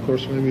Grand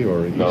Concourse, maybe,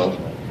 or east? No,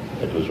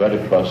 it was right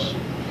across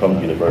from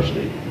the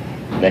university,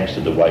 next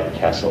to the White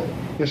Castle.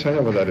 Yes, I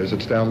know where that is.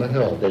 It's down the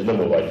hill. There's no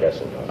more White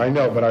Castle now. I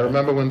know, but I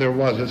remember when there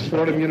was. It's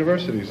Fordham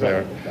University's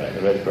there.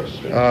 Right, right across the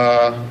street.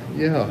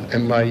 Yeah.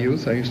 In my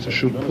youth, I used to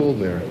shoot pool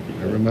there.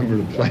 I remember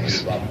the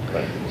place.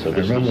 Right. So I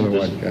remember the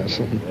White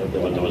Castle.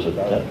 There was a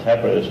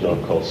typewriter store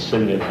called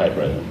Sylvia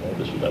Typewriter.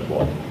 This was that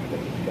bought.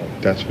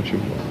 That's what you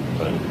bought.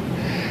 Right.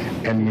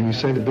 And when you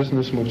say the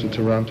business moved to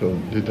Toronto,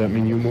 did that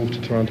mean you moved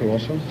to Toronto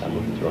also? I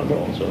moved to Toronto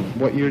also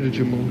What year did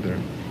you move there?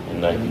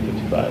 in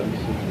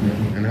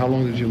 1955. And how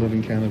long did you live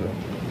in Canada?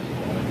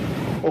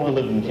 Well, I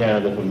lived in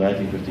Canada from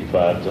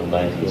 1955 till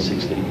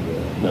 1960,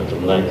 no, till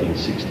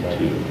 1962.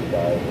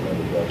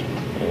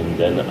 And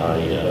then I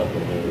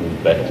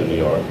moved back to New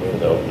York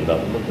and opened up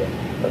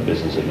a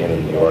business again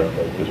in New York.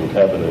 Because what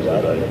happened is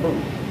that I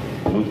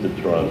moved to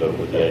Toronto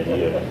with the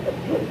idea,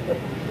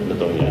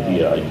 not only the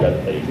idea, I got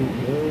a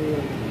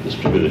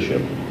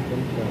distributorship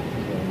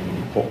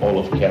for all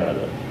of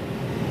Canada.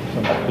 I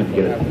couldn't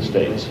get it in the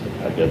States.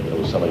 There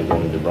was somebody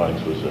going in the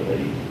Bronx was a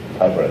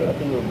typewriter.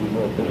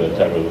 The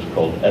typewriter was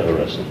called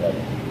Everest.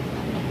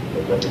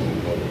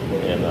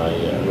 And I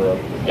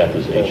got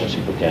this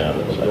agency for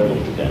Canada, so I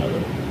moved to Canada.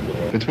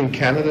 Between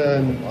Canada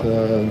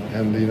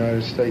and the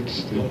United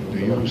States, do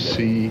you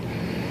see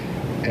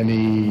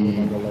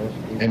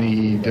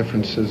any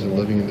differences in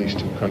living in these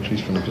two countries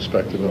from the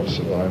perspective of a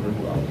survivor?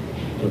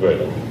 Very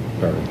little.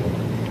 Very little.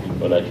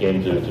 When I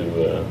came to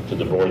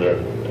the border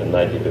in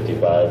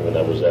 1955, when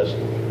I was asked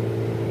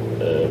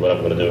what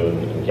I'm going to do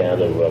in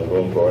Canada, what I'm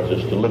going for, is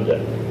just to live there.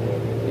 He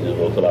said,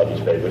 we'll fill out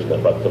these papers,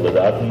 come back, fill it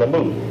out, and then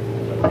move.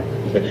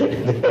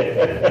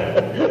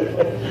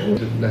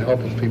 The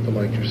help of people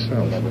like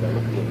yourself,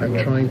 I'm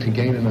trying to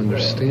gain an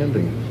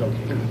understanding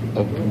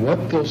of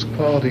what those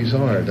qualities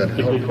are that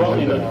help The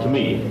quality, you. to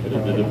me,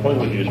 the point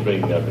that you're just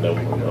bringing up, and I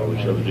was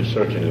just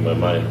searching in my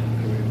mind,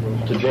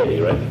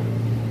 today, right,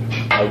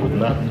 I would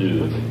not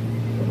do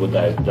what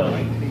I've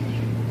done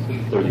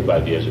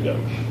 35 years ago.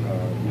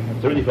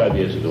 35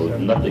 years ago,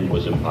 nothing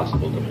was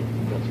impossible to me.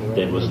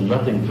 There was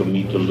nothing for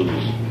me to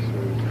lose.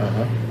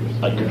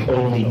 I could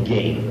only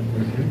gain,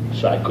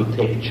 so I could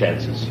take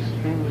chances.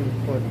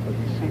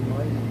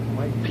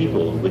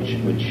 People which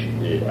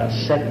are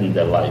set in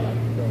their life,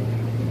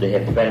 they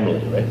have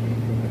family, right?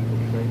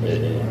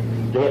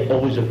 They're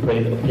always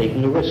afraid of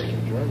taking a risk.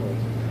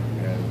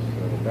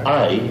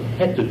 I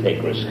had to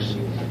take risks.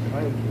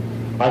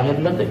 I had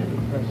nothing,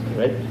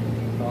 right?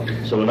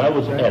 So when I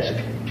was asked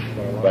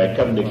by a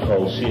company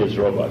called Sears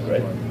Roebuck,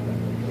 right,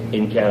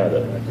 in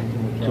Canada,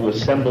 to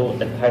assemble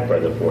a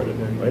typewriter for them,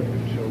 right?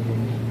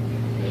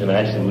 And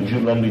I asked them, would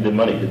you lend me the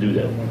money to do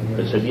that?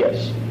 They said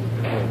yes.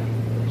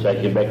 So I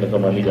came back and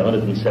told them I need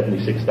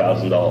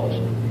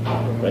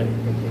 $176,000, right?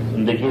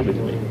 And they gave it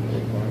to me.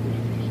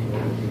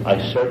 I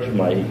searched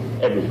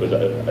because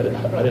I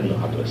didn't know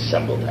how to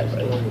assemble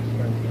typewriters.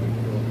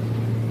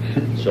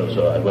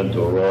 So I went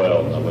to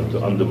Royal, I went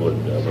to Underwood,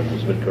 I went to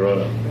Smith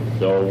Corona.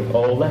 They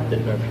all left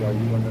it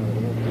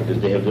because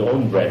they have their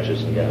own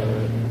branches in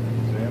Canada.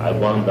 I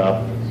wound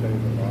up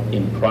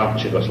in Prague,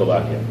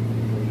 Czechoslovakia,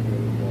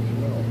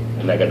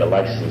 and I got a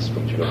license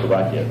from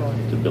Czechoslovakia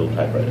to build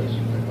typewriters.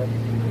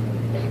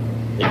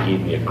 They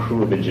gave me a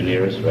crew of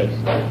engineers, right?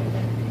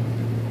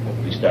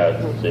 They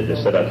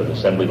set up an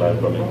assembly line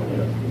for me,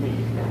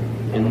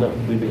 and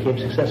we became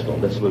successful.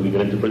 That's where we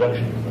got into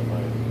production,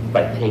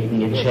 by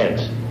taking a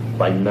chance,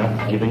 by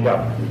not giving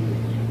up,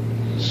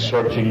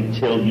 searching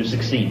till you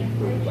succeed.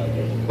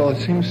 Well, it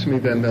seems to me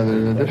then that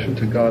in addition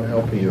to God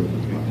helping you,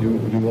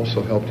 you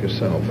also helped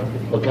yourself.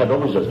 Well, God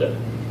always does that.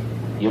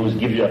 He always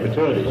gives you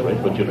opportunities, right?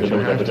 But you have to know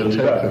what opportunities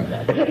are.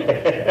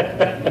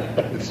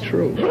 It's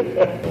true.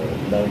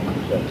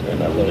 And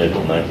I was there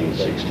until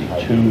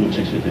 1962.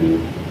 62,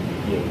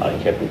 I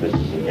kept the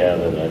business in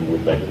Canada, and I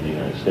moved back to the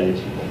United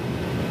States.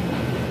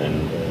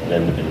 And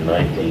then in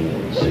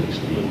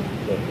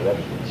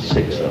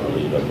 1966, I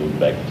believe, I moved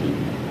back to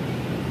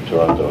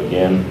Toronto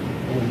again.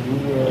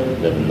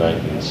 And then in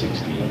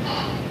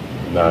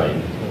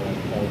 1969,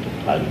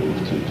 I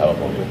moved to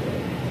California.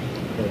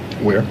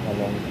 Where?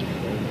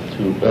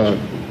 To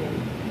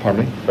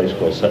Pardon me? a place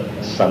called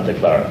Santa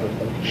Clara.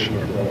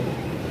 Sure.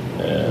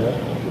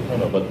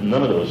 But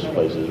none of those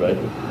places, right,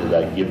 did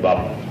I give up.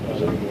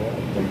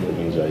 It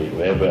means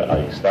wherever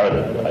I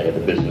started, I had a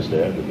business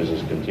there. The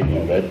business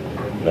continued, right,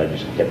 and I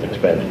just kept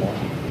expanding.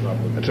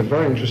 It's a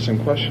very interesting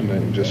question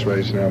that you just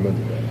raised now, but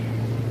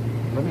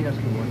let me ask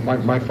you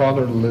one. My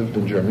father lived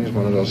in Germany. He's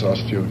one of those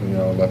Osteuths,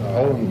 left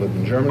Poland, lived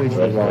in Germany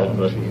for a while.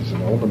 Right. He's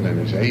an older man.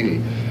 He's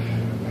 80,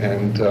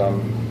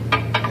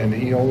 and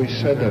he always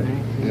said that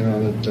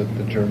that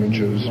the German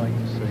Jews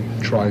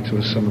tried to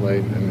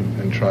assimilate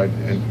and tried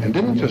and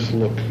didn't just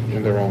look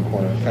in their own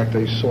corner. In fact,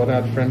 they sought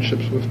out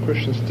friendships with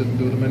Christians that didn't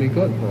do them any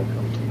good.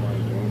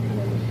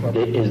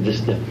 There is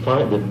this the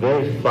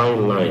very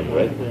fine line,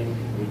 right?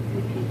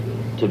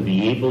 To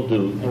be able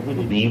to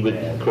be with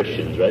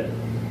Christians, right,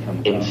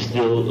 and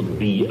still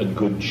be a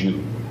good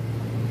Jew.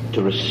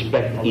 To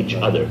respect each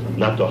other,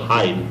 not to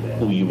hide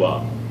who you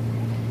are.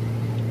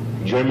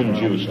 German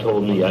Jews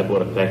told me, I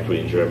bought a factory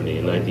in Germany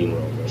in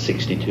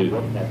 1962.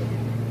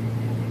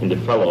 in the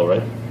fellow,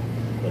 right,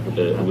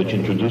 which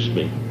introduced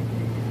me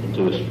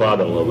to his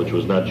father-in-law, which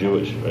was not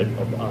Jewish, right,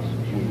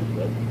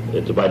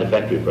 to buy the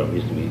factory from. He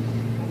used to be,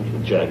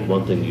 Jack,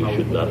 one thing you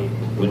should not,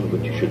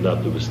 what you should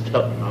not do is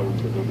tell,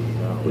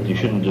 what you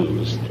shouldn't do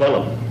is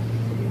tell him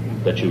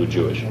that you were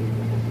Jewish.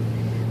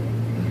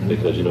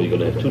 Because, you know, you're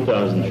going to have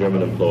 2,000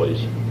 German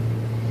employees.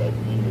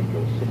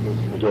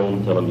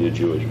 Don't tell them you're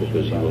Jewish,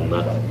 because you will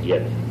not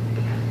get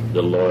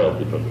the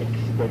loyalty from them.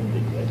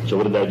 So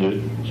what did I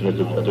do as soon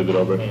as I took it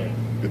over?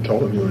 You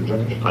told him you were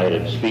Jewish? I had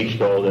a speech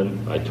to all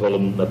them. I told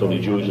them not only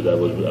Jews, that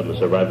I'm a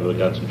survivor of a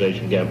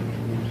concentration camp.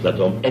 I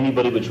told them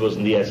anybody which was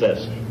in the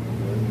SS.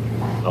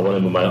 I want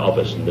him in my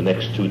office in the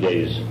next 2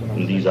 days,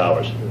 in these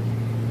hours.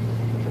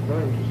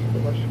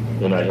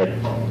 And I had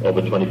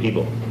over 20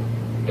 people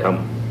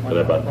come, and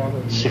about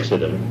 6 of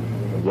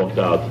them walked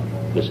out.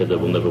 They said they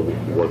will never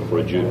work for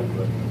a Jew.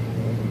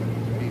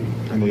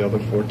 And the other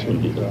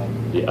 14?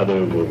 The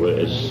other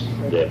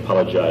they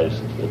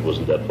apologized. It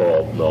wasn't their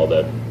fault and all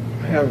that.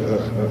 I have,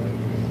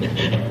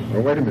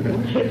 well, wait a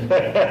minute.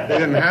 They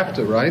didn't have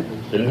to, right?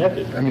 They didn't have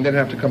to. I mean, they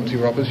didn't have to come to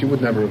your office. You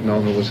would never have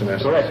known it was an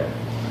SS. Correct.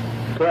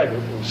 Correct.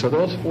 So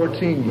those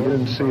 14, you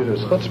didn't see it as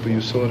chutzpah,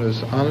 you saw it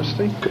as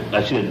honesty?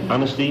 I see it as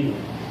honesty,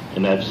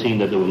 and I've seen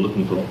that they were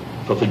looking for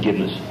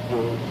forgiveness.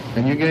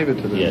 And you gave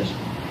it to them? Yes.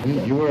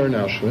 You were in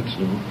Auschwitz,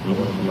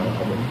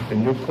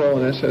 and you're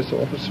calling SS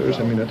officers.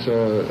 I mean, that's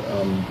a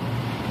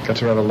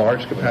rather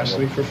large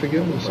capacity for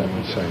forgiveness, I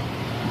would say.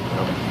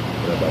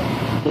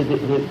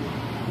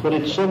 But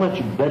it's so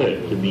much better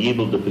to be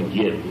able to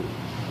forgive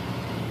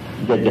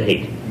than to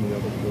hate.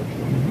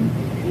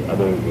 The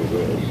other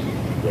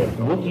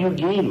what do you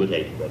gain with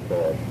hate?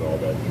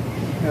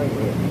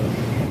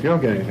 You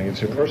don't get anything.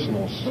 It's your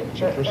personal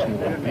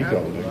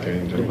ego that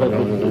gains it. You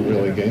don't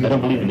really gain it. I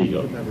don't believe in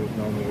ego.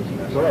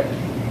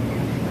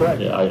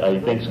 Yeah, I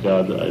thank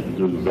God that I'm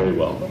doing very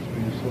well.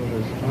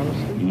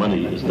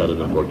 Money is not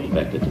an important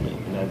factor to me.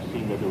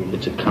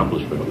 It's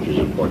accomplishment which is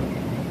important.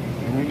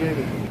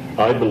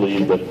 I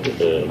believe that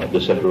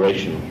the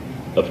separation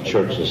of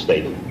church and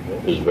state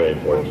is very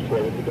important.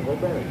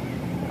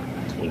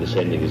 And the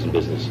same thing is in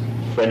business.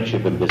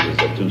 Friendship and business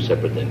are two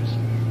separate things.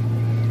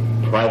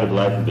 Private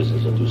life and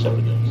business are two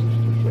separate things.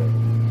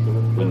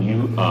 When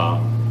you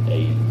are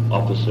an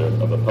officer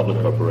of a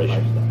public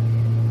corporation,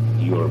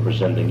 you are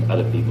representing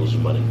other people's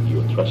money.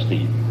 You're a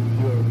trustee,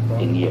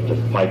 and you have to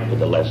fight for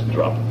the last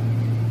drop.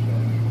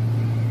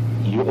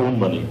 Your own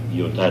money,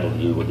 you're entitled to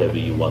do whatever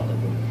you want.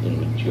 And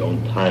with your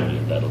own time,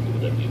 you're entitled to do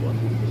whatever you want.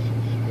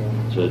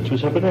 So they're two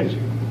separate things.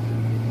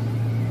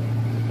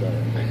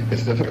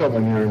 It's difficult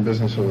when you're in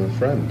business with a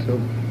friend, too.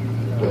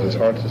 Because it's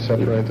hard to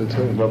separate the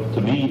two. Well,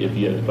 to me,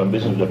 if I'm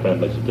business with a friend,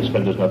 like this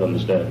friend does not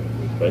understand,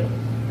 right?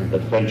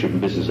 That friendship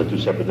and business are two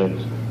separate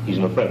things. He's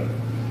no friend.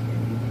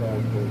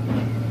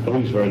 I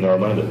think he's very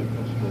narrow-minded.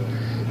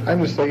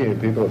 I'm just thinking,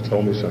 people have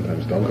told me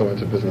sometimes, don't go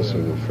into business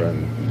with a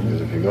friend.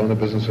 Because if you go into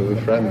business with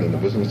a friend and the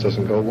business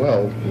doesn't go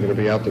well, you're going to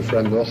be out the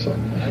friend also.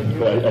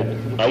 But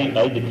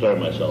I declare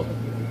myself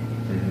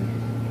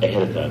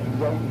ahead of time,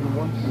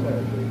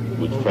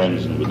 with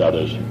friends and with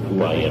others,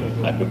 who I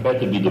am. I prefer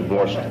to be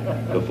divorced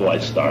before I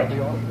start.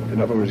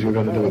 In other words, you're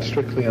going to do it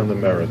strictly on the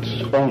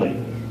merits.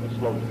 Only.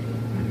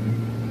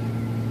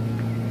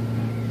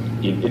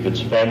 If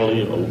it's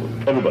family or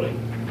everybody.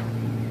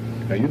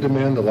 Now, you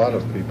demand a lot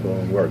of people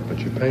in work, but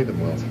you pay them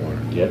well for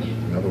it. Yes.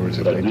 In other words,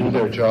 if they do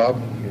their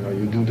job,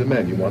 you do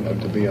demand. You want them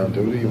to be on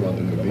duty, you want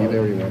them to be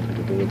there, you want them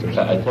to do what they're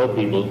supposed to do. I tell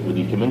people, when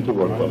you come into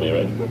work for me,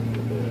 right,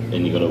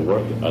 and you're going to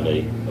work on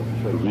a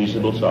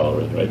reasonable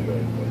salary, right,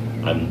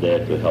 I'm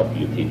there to help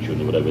you, teach you,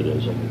 whatever it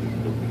is.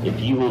 If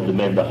you will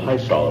demand a high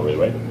salary,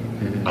 right,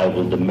 I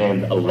will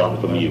demand a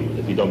lot from you.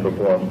 If you don't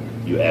perform,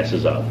 your ass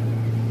is out.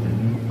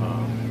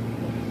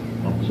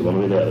 So one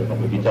way or the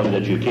other. If you tell me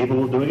that you're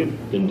capable of doing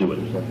it, then do it.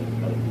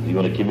 If you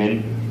want to come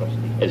in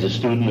as a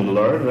student and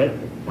learn, right,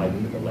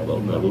 well,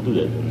 I will do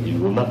that. And you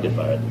will not get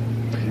fired.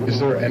 Is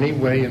there any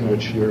way in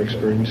which your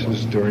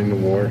experiences during the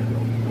war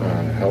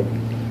help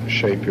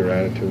shape your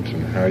attitudes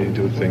and how you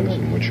do things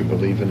and what you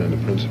believe in and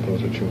the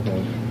principles that you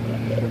hold?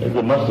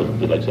 There must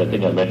have, like I said, I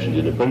think I mentioned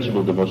it, the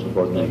principle, the most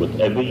important thing,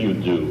 whatever you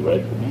do,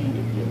 right,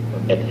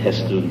 it has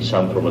to in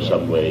some form or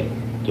some way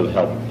to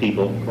help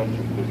people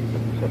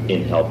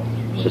and help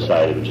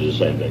society, which is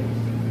the same thing.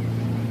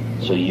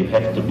 So you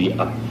have to be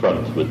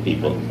upfront with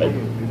people, right?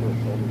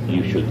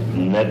 You should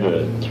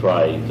never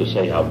try to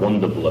say how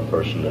wonderful a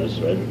person is,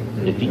 right,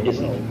 if he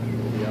isn't.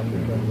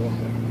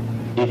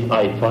 If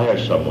I fire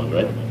someone,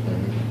 right,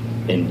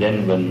 and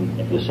then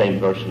when the same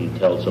person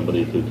tells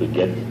somebody to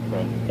get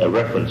a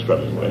reference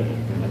from him,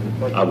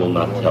 right, I will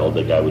not tell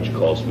the guy which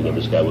calls me that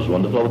this guy was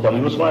wonderful. I will tell him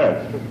he was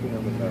fired.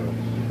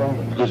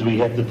 Because we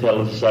have to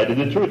tell society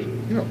the truth.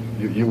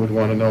 You would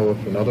want to know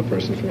if another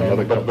person from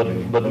another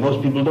company... But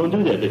most people don't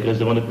do that because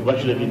they want to... Why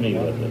should it be me?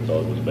 That's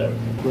all it was bad.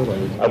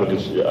 I'm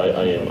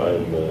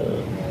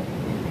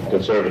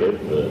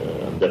conservative.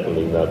 I'm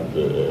definitely not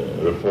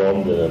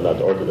Reformed and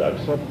not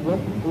Orthodox,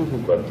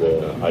 but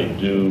I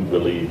do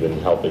believe in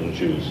helping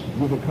Jews,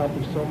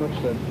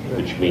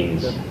 which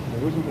means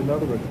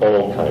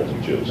all kinds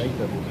of Jews.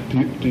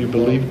 Do you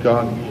believe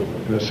God,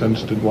 in a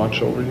sense, did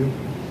watch over you?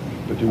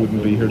 That you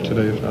wouldn't be here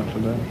today if not for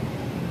that?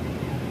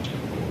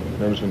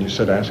 That was when you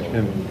said ask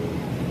Him.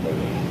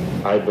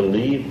 I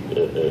believe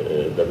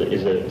that there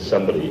is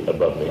somebody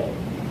above me,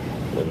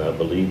 and I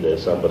believe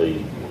there's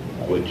somebody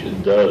which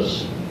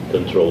does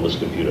control this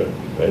computer,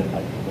 right?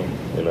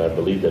 And I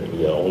believe that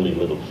we are only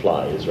little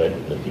flies, right?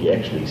 If He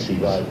actually sees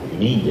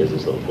me as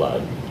this little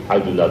fly, I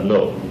do not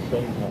know.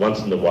 Once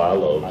in a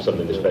while, or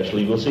something especial,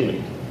 He will see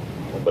me.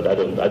 But I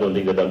don't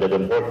think that I'm that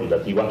important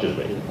that He watches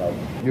me.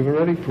 You've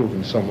already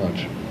proven so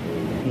much.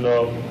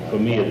 No, for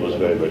me it was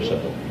very, very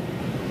simple.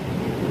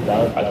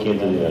 I came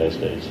to the United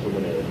States,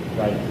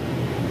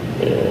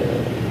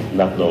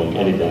 not knowing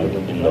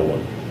anything in no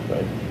one,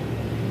 right?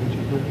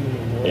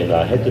 And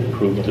I had to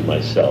prove to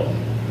myself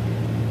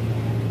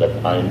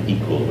that I'm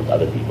equal with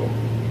other people,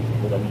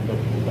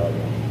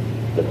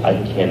 that I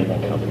can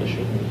accomplish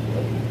it.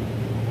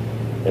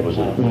 There was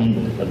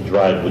a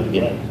drive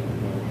within.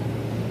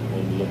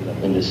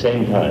 In the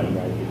same time,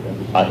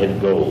 I had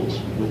goals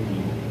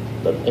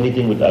that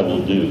anything that I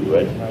will do,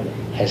 right,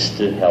 has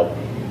to help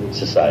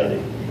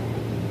society.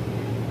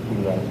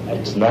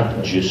 It's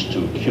not just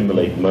to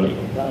accumulate money,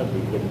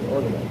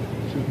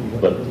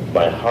 but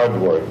my hard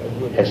work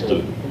has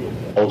to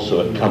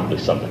also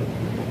accomplish something.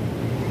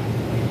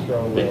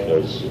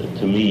 Because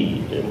to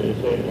me,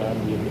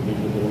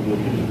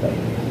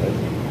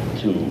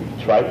 to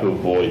try to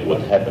avoid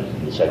what happened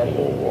in the Second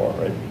World War,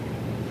 right,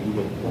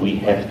 we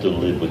have to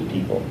live with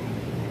people,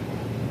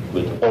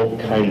 with all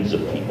kinds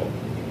of people.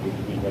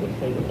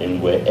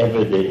 And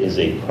wherever there is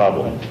a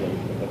problem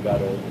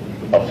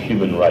of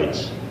human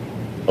rights,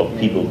 of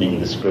people being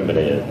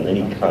discriminated in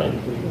any kind,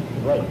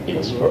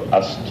 it's for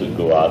us to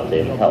go out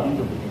there and help.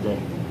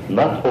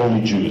 Not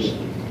only Jews.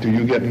 Do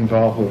you get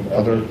involved with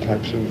other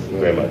types of...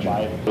 Very much.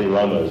 Dalai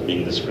Lama is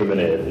being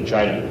discriminated in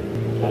China.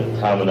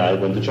 Tom and I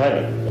went to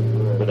China.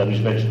 But I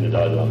just mentioned the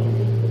Dalai Lama.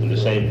 In the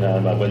same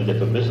time, I went there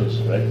for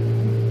business, right?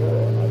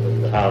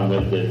 Tom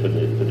went there for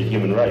the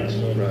human rights.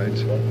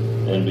 Right.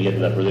 And we had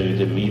an opportunity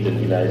to meet in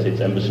the United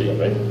States Embassy,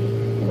 right?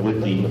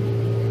 With the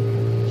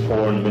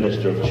foreign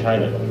minister of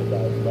China,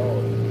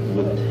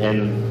 with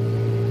 10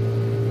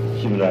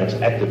 human rights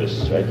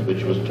activists, right?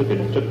 Which took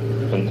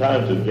some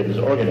time to get this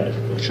organized.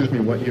 Excuse me,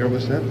 what year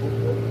was that?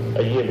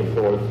 A year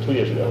before, 2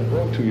 years ago.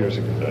 2 years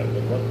ago. Right.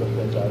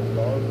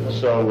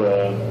 So,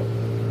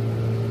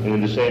 and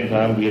at the same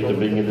time, we had to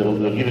bring in the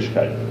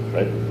Yiddishkeit,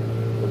 right?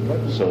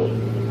 So,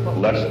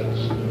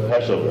 lessons,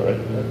 Passover,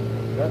 right?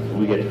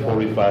 We had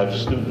 45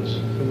 students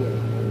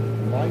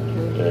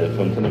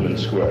from Tiananmen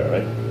Square,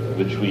 right?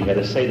 Which we had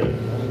a Seder,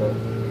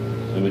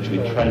 in which we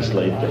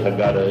translate the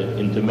Haggadah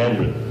into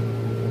Mandarin.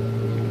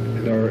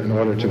 In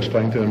order to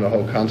explain to them the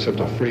whole concept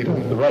of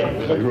freedom. Right.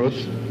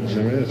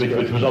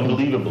 Which was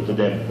unbelievable to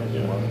them. You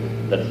know,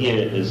 that here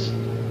is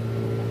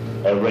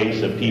a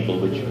race of people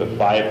which for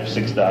 5,000 to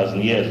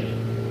 6,000 years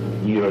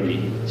we are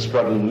already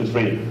struggling with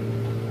freedom.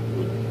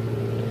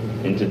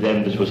 And to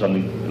them this was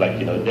something like,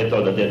 you know, they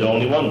thought that they're the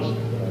only ones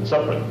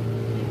suffering.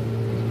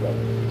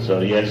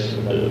 So yes,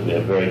 we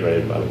are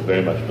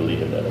very much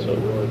believe in that. So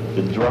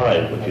the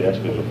drive, what you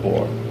asked me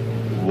before,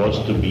 was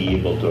to be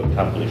able to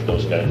accomplish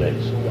those kind of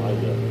things.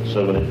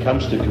 So when it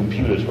comes to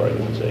computers, for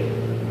argument's sake,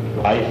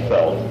 I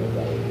felt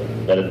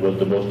that it was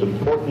the most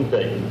important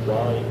thing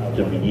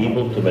to be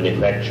able to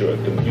manufacture a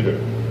computer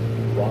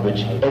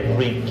which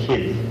every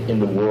kid in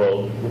the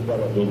world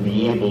will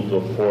be able to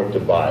afford to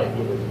buy.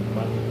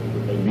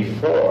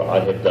 Before I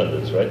had done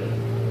this, right,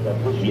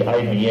 the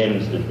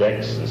IBMs, the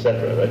DECs,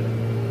 etc., right,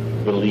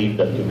 believe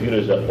that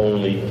computers are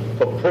only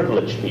for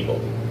privileged people,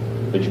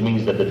 which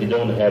means that if you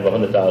don't have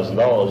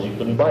 $100,000, you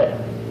couldn't buy it.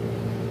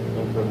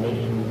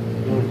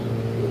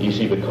 You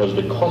see, because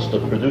the cost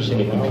of producing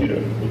a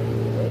computer,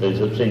 there's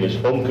a thing as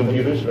home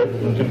computers, right,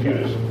 and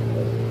computers.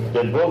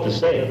 They're both the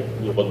same,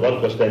 but one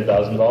costs $10,000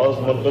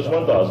 and one costs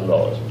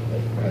 $1,000.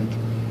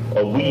 Right.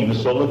 Or we even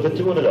sold them for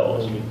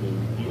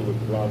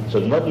 $200. So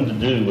nothing to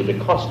do with the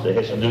cost. It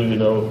has to do, you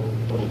know.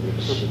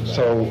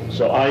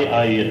 So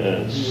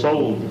I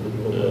sold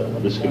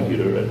this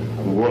computer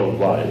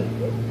worldwide,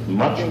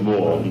 much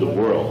more in the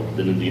world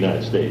than in the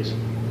United States.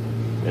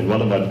 And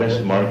one of my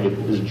best markets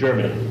is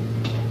Germany,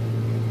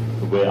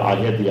 where I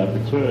had the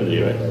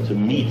opportunity, right, to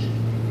meet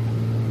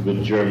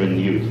with German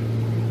youth,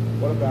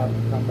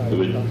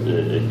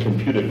 with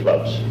computer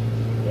clubs.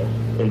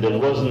 And there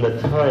wasn't a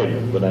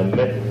time when I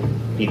met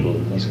people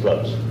in these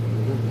clubs,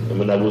 and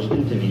when I was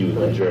interviewed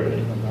in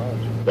Germany,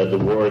 that the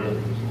word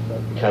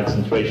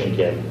concentration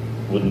camp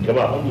wouldn't come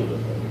up.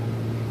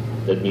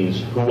 That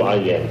means who I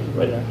am,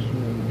 right?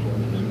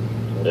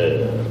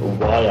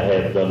 Why I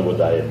have done what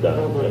I have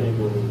done,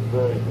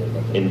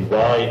 right? And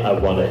why I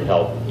want to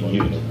help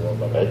youth,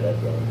 right?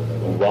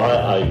 Why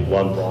I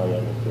want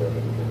to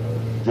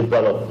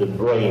develop the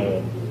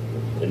brain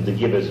and to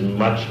give as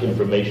much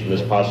information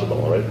as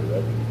possible, right?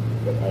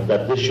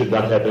 that this should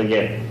not happen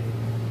again.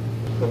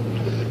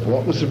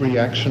 What was the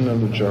reaction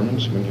of the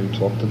Germans when you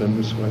talked to them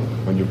this way,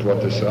 when you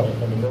brought this up?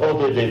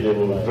 Oh, they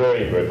were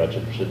very, very much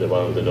interested. They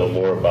wanted to know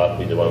more about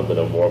me. They wanted to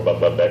know more about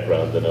my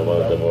background. And they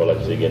wanted to know,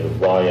 like, again,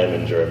 why I'm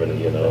in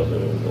Germany,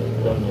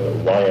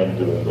 why I'm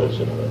doing this.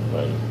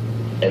 My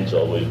answer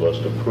always was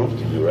to prove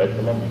to you, right,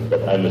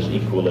 that I'm as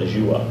equal as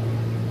you are.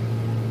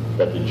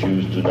 That the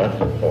Jews do not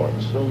have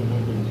horns.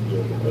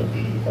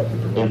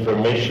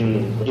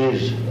 Information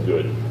is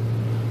good.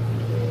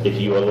 If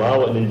you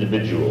allow an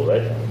individual,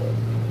 right,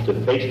 to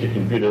face the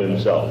computer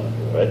himself,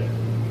 right,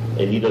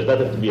 and he does not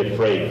have to be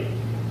afraid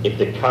if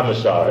the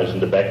commissar is in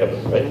the back of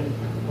it, right,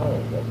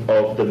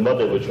 of the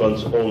mother which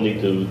wants only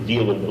to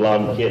deal with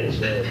blonde kids,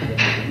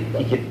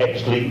 he can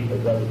actually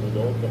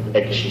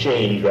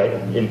exchange, right,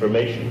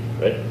 information,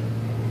 right,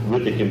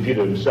 with the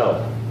computer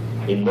himself,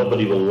 and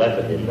nobody will laugh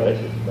at him, right,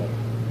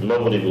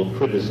 nobody will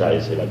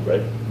criticize him,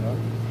 right,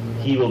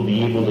 he will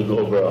be able to go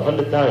over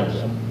 100 times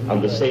on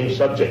the same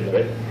subject,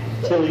 right,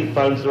 till he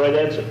finds the right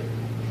answer.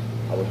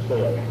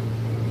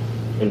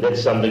 And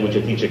that's something which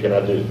a teacher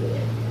cannot do.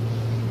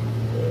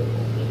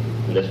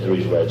 And that's the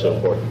reason why it's so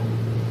important.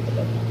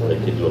 They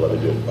can do a lot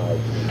of good.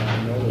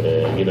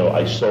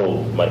 I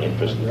sold my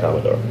interest in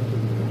Commodore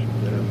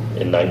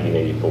in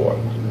 1984.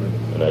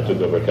 And I took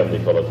over a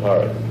company called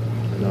Atari.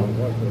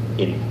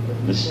 In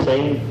the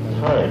same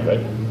time,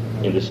 right,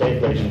 in the same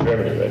place in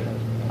Germany, right,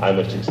 I'm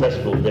as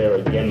successful there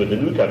again with the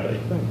new company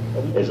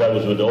as I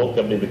was with the old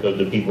company because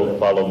the people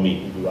follow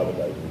me.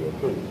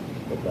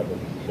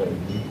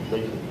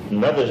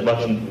 Not as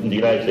much in the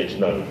United States,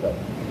 none.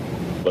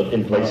 But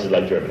in places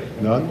like Germany.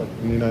 None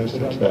in the United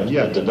States? None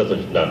yet?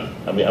 None.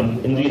 I mean,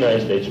 in the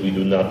United States, we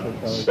do not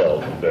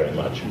sell very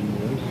much.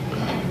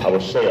 Our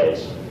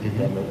sales,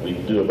 we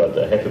do about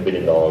 $500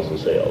 million in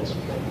sales.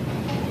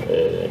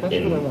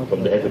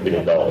 From the $500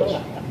 million,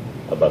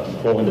 about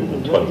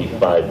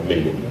 $425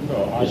 million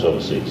is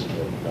overseas.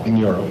 In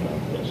Europe?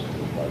 Yes.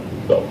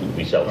 Well,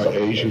 we sell some.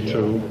 Asia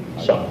too?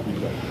 Some.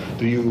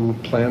 Do you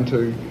plan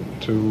to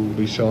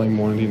be selling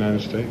more in the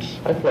United States?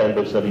 I plan,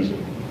 but it's not easy.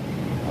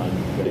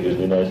 Because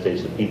in the United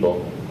States,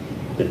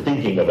 the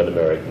thinking of an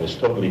American is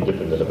totally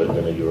different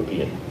than a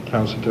European.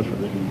 How's it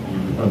different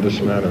on this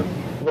matter?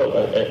 Well,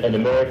 an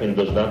American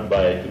does not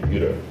buy a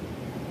computer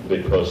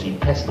because he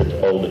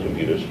tested all the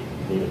computers.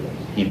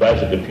 He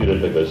buys a computer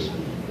because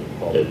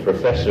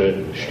Professor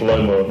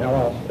Shlomo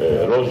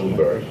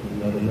Rosenberg,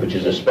 which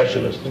is a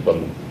specialist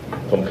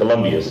from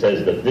Columbia,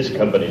 says that this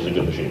company is a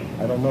good machine.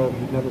 I don't know if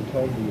you've never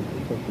told me.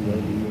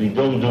 We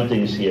don't do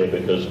things here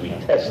because we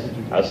test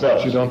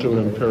ourselves. You don't do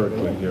it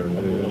empirically here.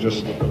 We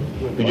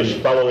just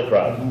follow the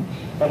crowd.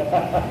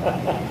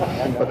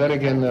 But then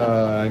again,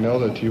 I know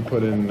that you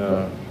put in,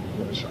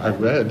 I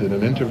read in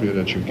an interview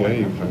that you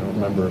gave, I don't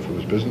remember if it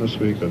was Business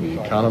Week or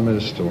The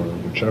Economist or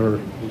whichever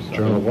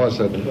journal it was,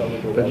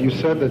 that you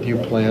said that you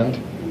planned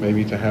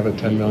maybe to have a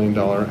 $10 million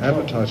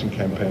advertising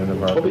campaign in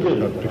America,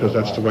 because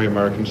that's the way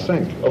Americans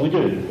think. Oh, we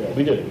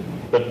do.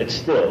 But it's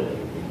still,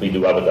 we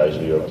do advertise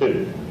in Europe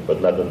too,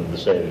 but not on the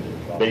same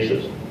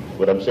basis.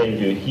 What I'm saying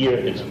to you here,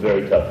 it's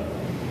very tough.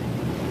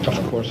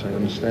 Of course, I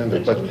understand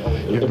that, but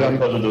you've done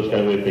because of those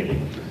kind of way of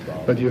thinking.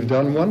 But you've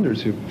done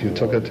wonders. You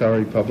took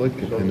Atari public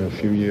in a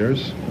few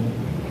years.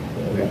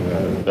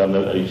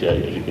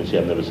 As you can see,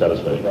 I'm never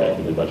satisfied. I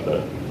can do much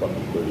better.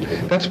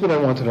 That's what I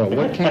want to know.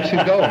 What keeps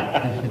you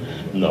going?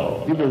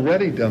 No. You've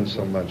already done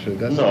so much.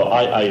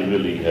 I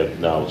really have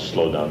now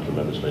slowed down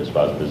tremendously as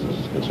far as business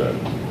is concerned.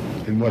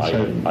 In what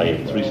sense? I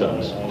have 3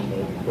 sons,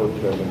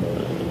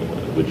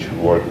 which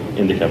work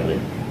in the company.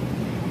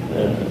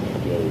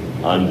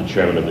 I'm the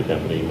chairman of the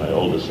company. My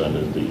oldest son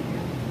is the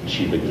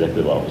chief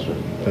executive officer.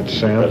 That's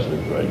Sam?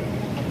 President, right?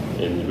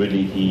 And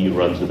really, he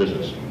runs the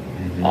business.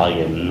 Mm-hmm. I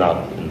am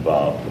not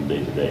involved from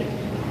day to day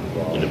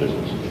in the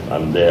business.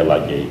 I'm there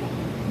like a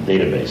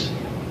database,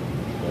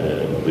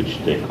 which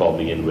they call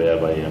me in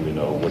wherever I am,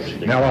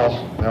 Now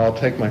I'll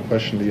take my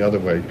question the other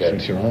way,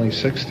 since you're only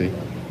 60,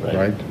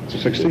 right?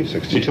 60?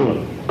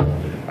 62.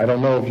 I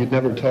don't know if you'd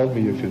never told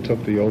me if you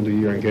took the older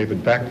year and gave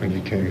it back when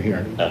you came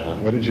here. Uh-huh.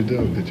 What did you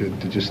do?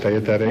 Did you stay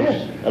at that age?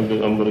 Yes. I'm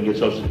going to get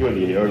Social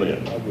Security earlier.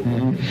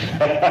 Mm-hmm.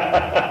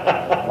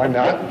 Why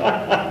not?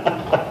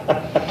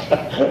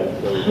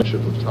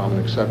 With Tom, an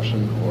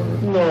exception, or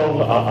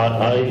no?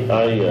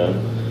 I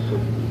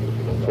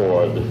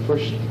for the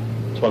first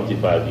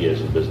 25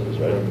 years of business,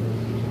 right,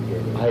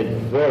 I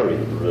had very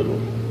little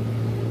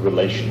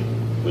relation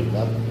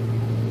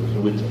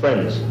with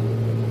friends.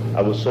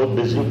 I was so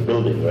busy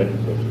building, right,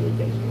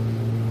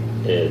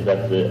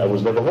 that I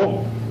was never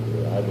home.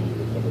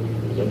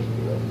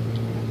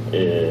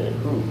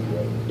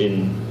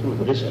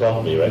 This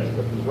taught me,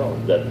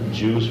 right, that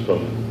Jews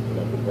from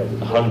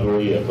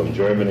Hungary or from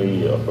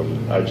Germany or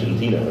from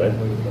Argentina, right,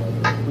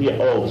 we are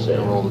all the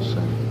same. We're all the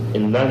same.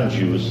 And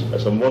non-Jews are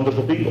some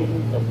wonderful people.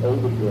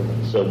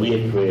 So we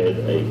have created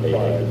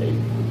a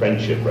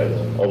friendship, right,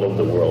 all over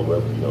the world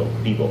with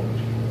people,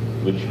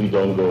 which we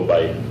don't go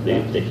by.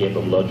 They came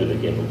from Lodz, they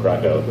came from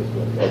Krakow,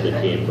 or they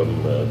came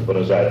from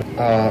Buenos Aires.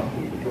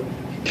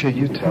 Can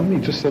you tell me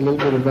just a little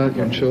bit about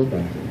your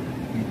children?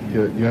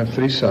 You have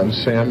 3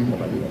 sons. Sam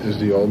is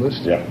the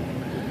oldest. Yeah.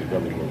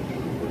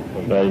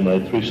 My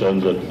 3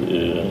 sons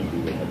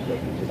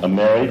are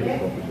married.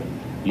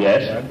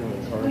 Yes.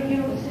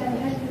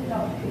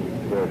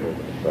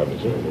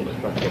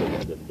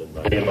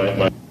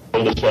 My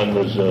oldest son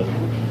was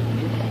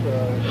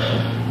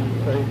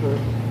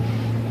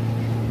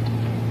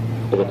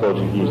I told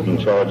you, he was in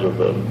charge of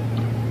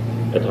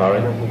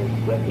Atari.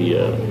 He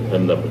had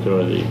an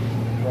opportunity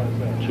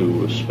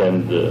to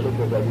spend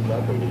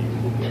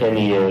 10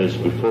 years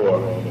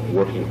before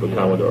working for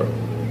Commodore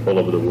all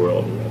over the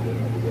world.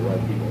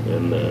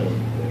 And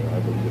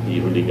he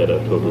really got a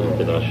total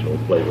international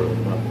flavor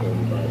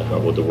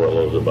of what the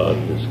world was about.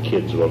 His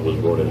kids, one was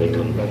born in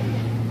England,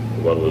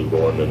 one was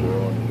born in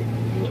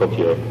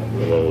Tokyo,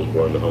 and one was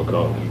born in Hong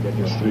Kong.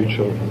 His 3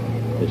 children.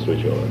 His 3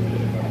 children.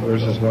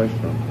 Where's his wife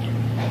from?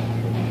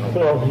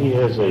 Well, he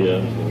has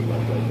a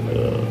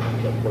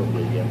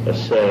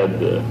sad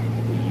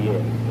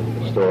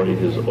story.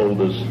 His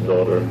oldest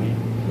daughter,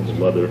 his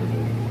mother,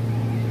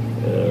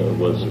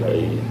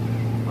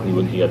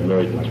 he got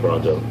married in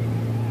Toronto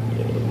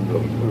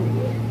from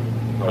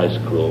high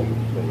school.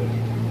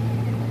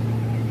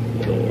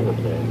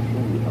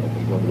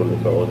 What do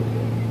they call it?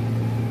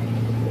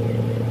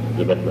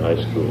 They met in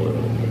high school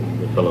and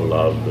they fell in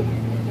love,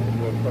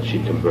 but she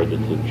converted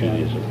to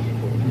Judaism.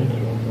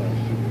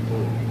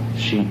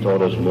 She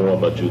taught us more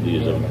about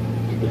Judaism,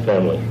 the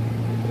family,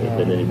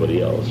 than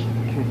anybody else.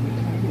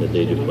 At the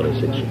age of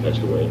 26, she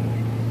passed away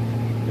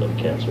of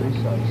cancer.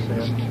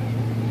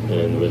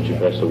 And when she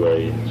passed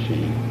away,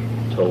 she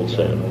told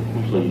Sam,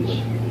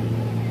 please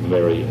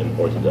marry an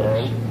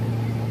Orthodox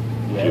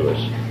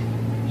Jewish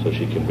so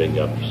she can bring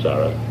up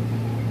Sarah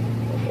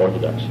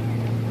Orthodox.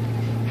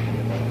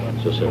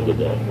 So Sam did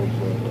that.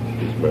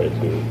 He's married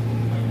to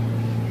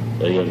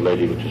a young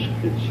lady, her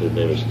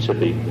name is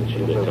Tippy,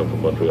 and they come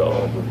from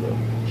Montreal,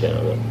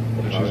 Canada.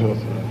 She's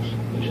Orthodox.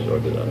 She's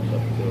Orthodox.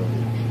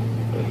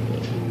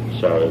 And,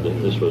 Sarah,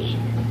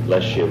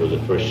 last year was her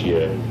first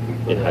year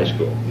in high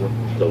school.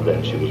 Till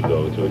then, she was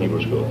going to a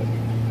Hebrew school.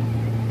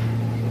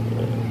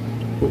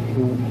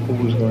 Who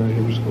was going to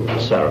Hebrew school?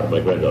 Sarah,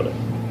 my granddaughter.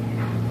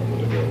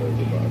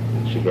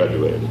 She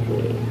graduated.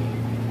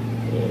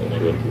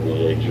 She went to the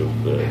age of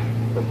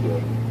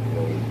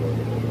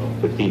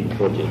 15,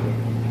 14.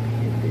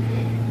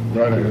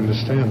 Right, I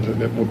understand.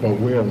 But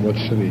where, in what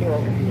city?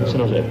 San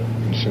Jose.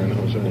 In San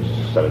Jose.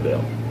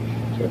 Sunnydale.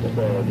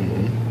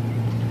 Mm-hmm.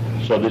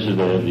 So this is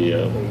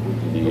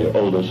the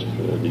oldest,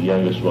 the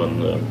youngest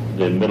one,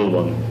 the middle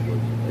one.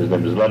 His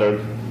name is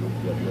Leonard.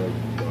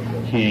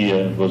 He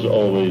was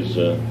always,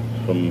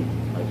 from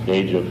the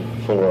age of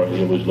 4,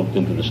 he always looked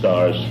into the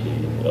stars.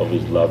 He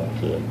always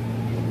loved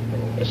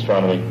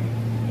astronomy,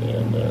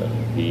 and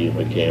he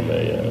became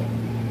a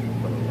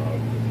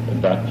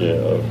doctor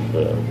of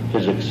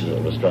physics,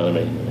 of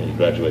astronomy. He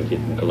graduated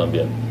from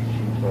Columbia.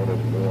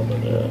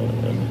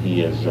 And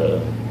he is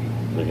the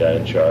guy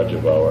in charge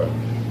of our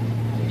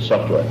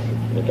software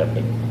in the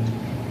company.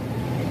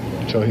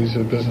 So he's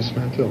a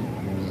businessman too?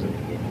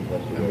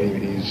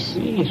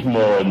 He's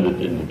more in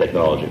the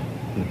technology.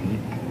 Mm-hmm.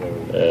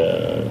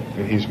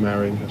 And he's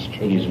married, that's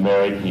true? He's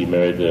married. He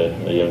married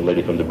a young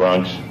lady from the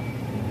Bronx,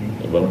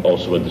 and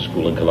also went to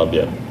school in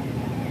Columbia.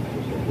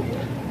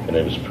 Her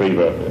name is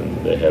Priva, and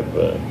they have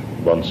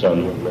 1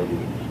 son,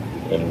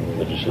 and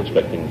they're just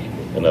expecting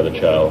another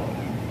child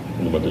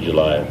in the month of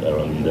July,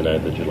 around the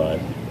 9th of July.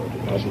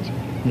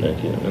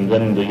 Thank you. And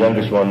then the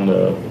youngest one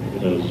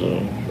is, his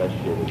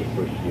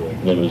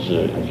name is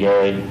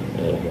Gary.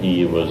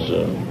 He was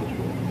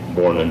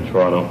born in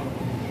Toronto,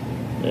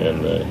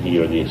 and he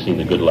already seen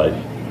the good life.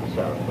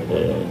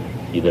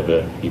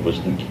 He was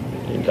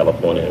in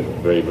California,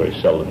 very, very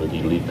seldom did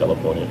he leave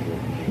California.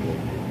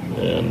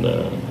 And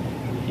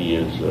he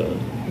is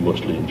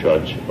mostly in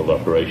charge of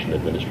operation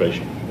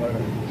administration.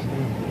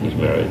 He's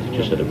married,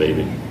 just had a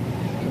baby.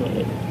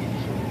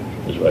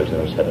 His wife's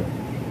name is Heather.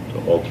 So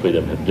all 3 of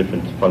them have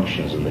different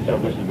functions in the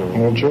company.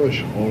 All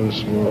Jewish, all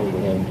this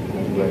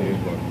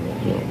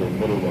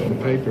the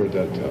paper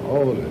that,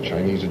 the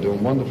Chinese are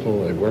doing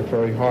wonderful, they work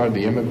very hard,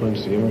 the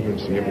immigrants.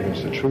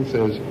 The truth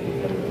is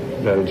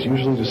that it's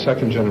usually the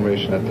second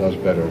generation that does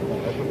better.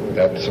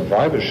 That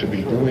survivors should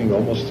be doing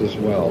almost as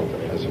well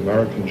as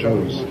American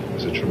Jews.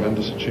 It's a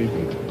tremendous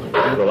achievement.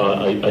 Well,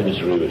 I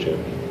disagree with you.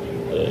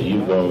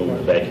 You go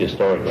back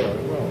historically.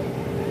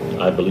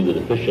 I believe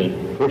that the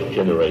first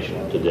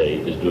generation today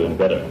is doing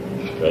better,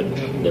 right,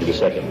 than the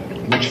second.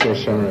 Which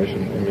first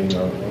generation? I mean,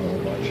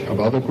 of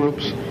other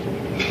groups?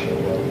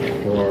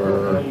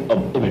 Or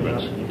of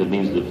immigrants. That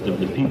means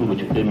the people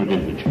the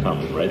immigrants which come,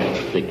 right?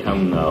 They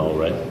come now,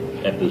 right,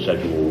 after the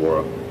Second World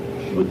War,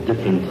 with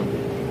different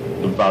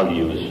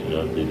values. You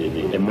know,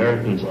 the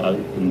Americans are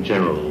in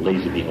general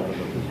lazy people.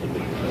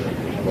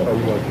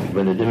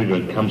 When the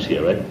immigrant comes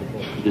here, right,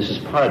 this is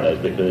paradise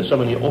because there's so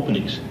many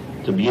openings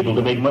to be able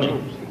to make money.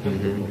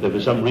 Mm-hmm. But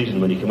for some reason,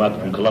 when you come out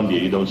from Columbia,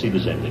 you don't see the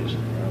same things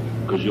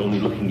because you're only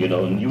looking, in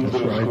New Little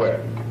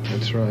Square.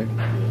 That's right.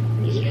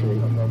 That's true.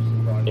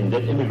 And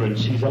that immigrant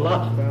sees a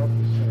lot.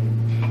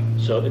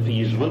 So if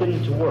he is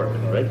willing to work,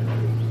 right,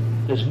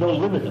 there's no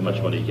limit how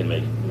much money he can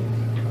make.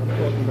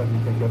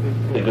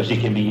 Because he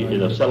can be,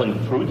 selling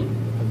fruit,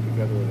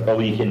 or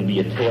he can be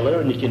a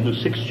tailor, and he can do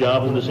 6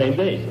 jobs in the same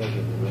day.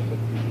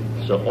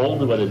 So all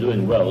the way they're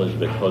doing well is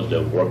because they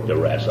work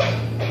their ass off.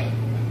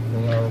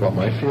 Well,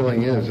 my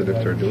feeling is that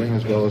if they're doing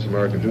as well as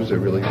American Jews, they're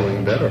really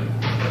doing better.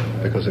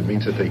 Because it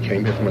means that they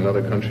came here from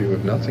another country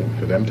with nothing.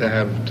 For them to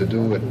have to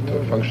do it,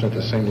 to function at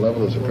the same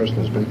level as a person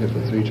who's been here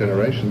for 3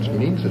 generations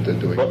means that they're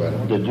doing better.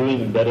 They're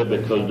doing better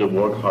because they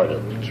work harder.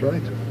 That's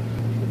right.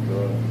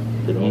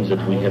 That means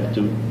that we have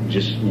to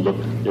just look,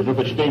 there's no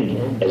such thing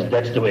as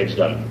that's the way it's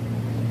done.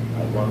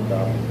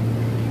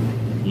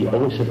 You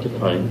always have to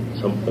find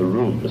a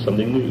room for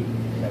something new,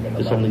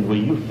 for something where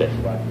you fit.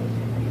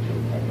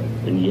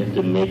 And you have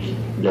to make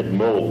that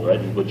mold,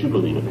 right, what you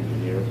believe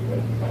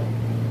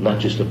in. Not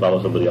just to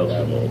follow somebody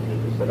else's mold.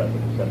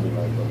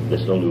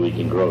 That's the only way we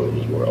can grow in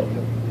this world.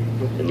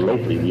 And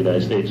lately, in the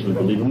United States, we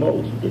believe in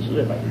molds. This is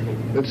it.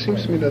 It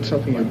seems to me that's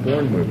something you're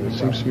born with. It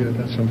seems to me that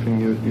that's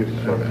something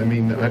I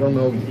mean, I don't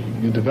know,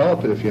 you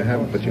develop it if you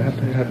have it, but you have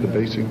to have the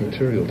basic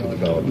material to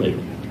develop it.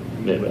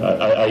 Maybe.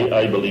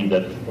 I believe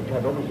that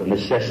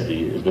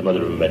necessity is the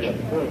mother of invention.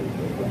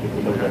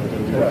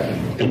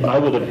 If I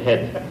would have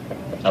had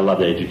a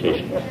lot of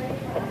education,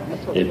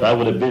 if I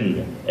would have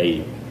been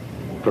a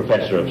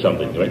professor of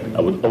something, right,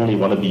 I would only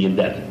want to be in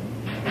that.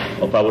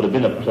 Or if I would have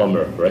been a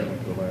plumber, right,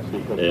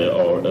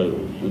 or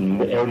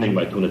earning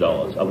my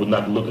 $200, I would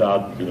not look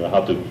out,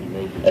 how to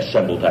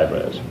assemble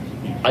typewriters.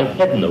 I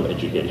had no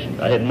education.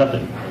 I had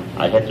nothing.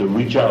 I had to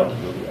reach out.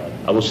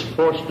 I was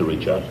forced to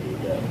reach out.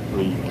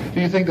 Do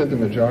you think that the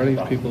majority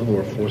of people who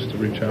are forced to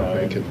reach out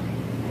make it?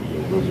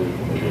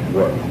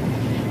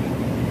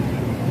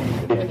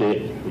 If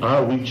they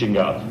are reaching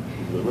out,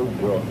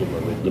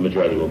 the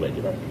majority will make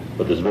it.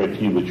 But there's very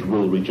few which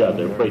will reach out.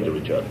 They're afraid to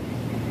reach out.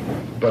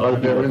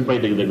 But they're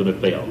afraid they're going to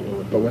fail.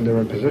 But when they're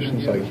in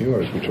positions like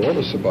yours, which all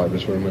the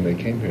survivors were in when they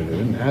came here, they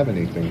didn't have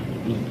anything.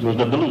 There was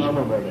nothing to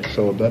lose.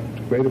 So that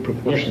greater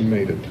proportion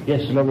made it.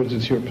 Yes. In other words,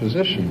 it's your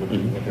position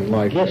in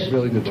life that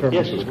really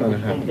determines what's going to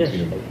happen to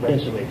you.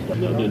 Yes.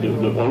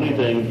 The only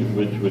thing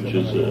which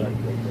is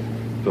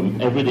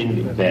from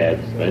everything bad,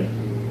 right,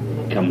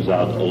 comes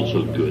out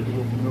also good.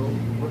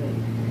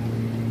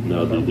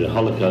 Now, the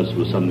Holocaust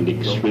was something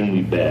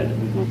extremely bad.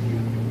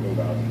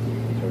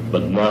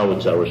 But now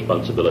it's our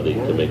responsibility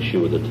to make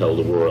sure to tell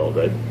the world,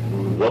 right,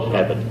 what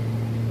happened.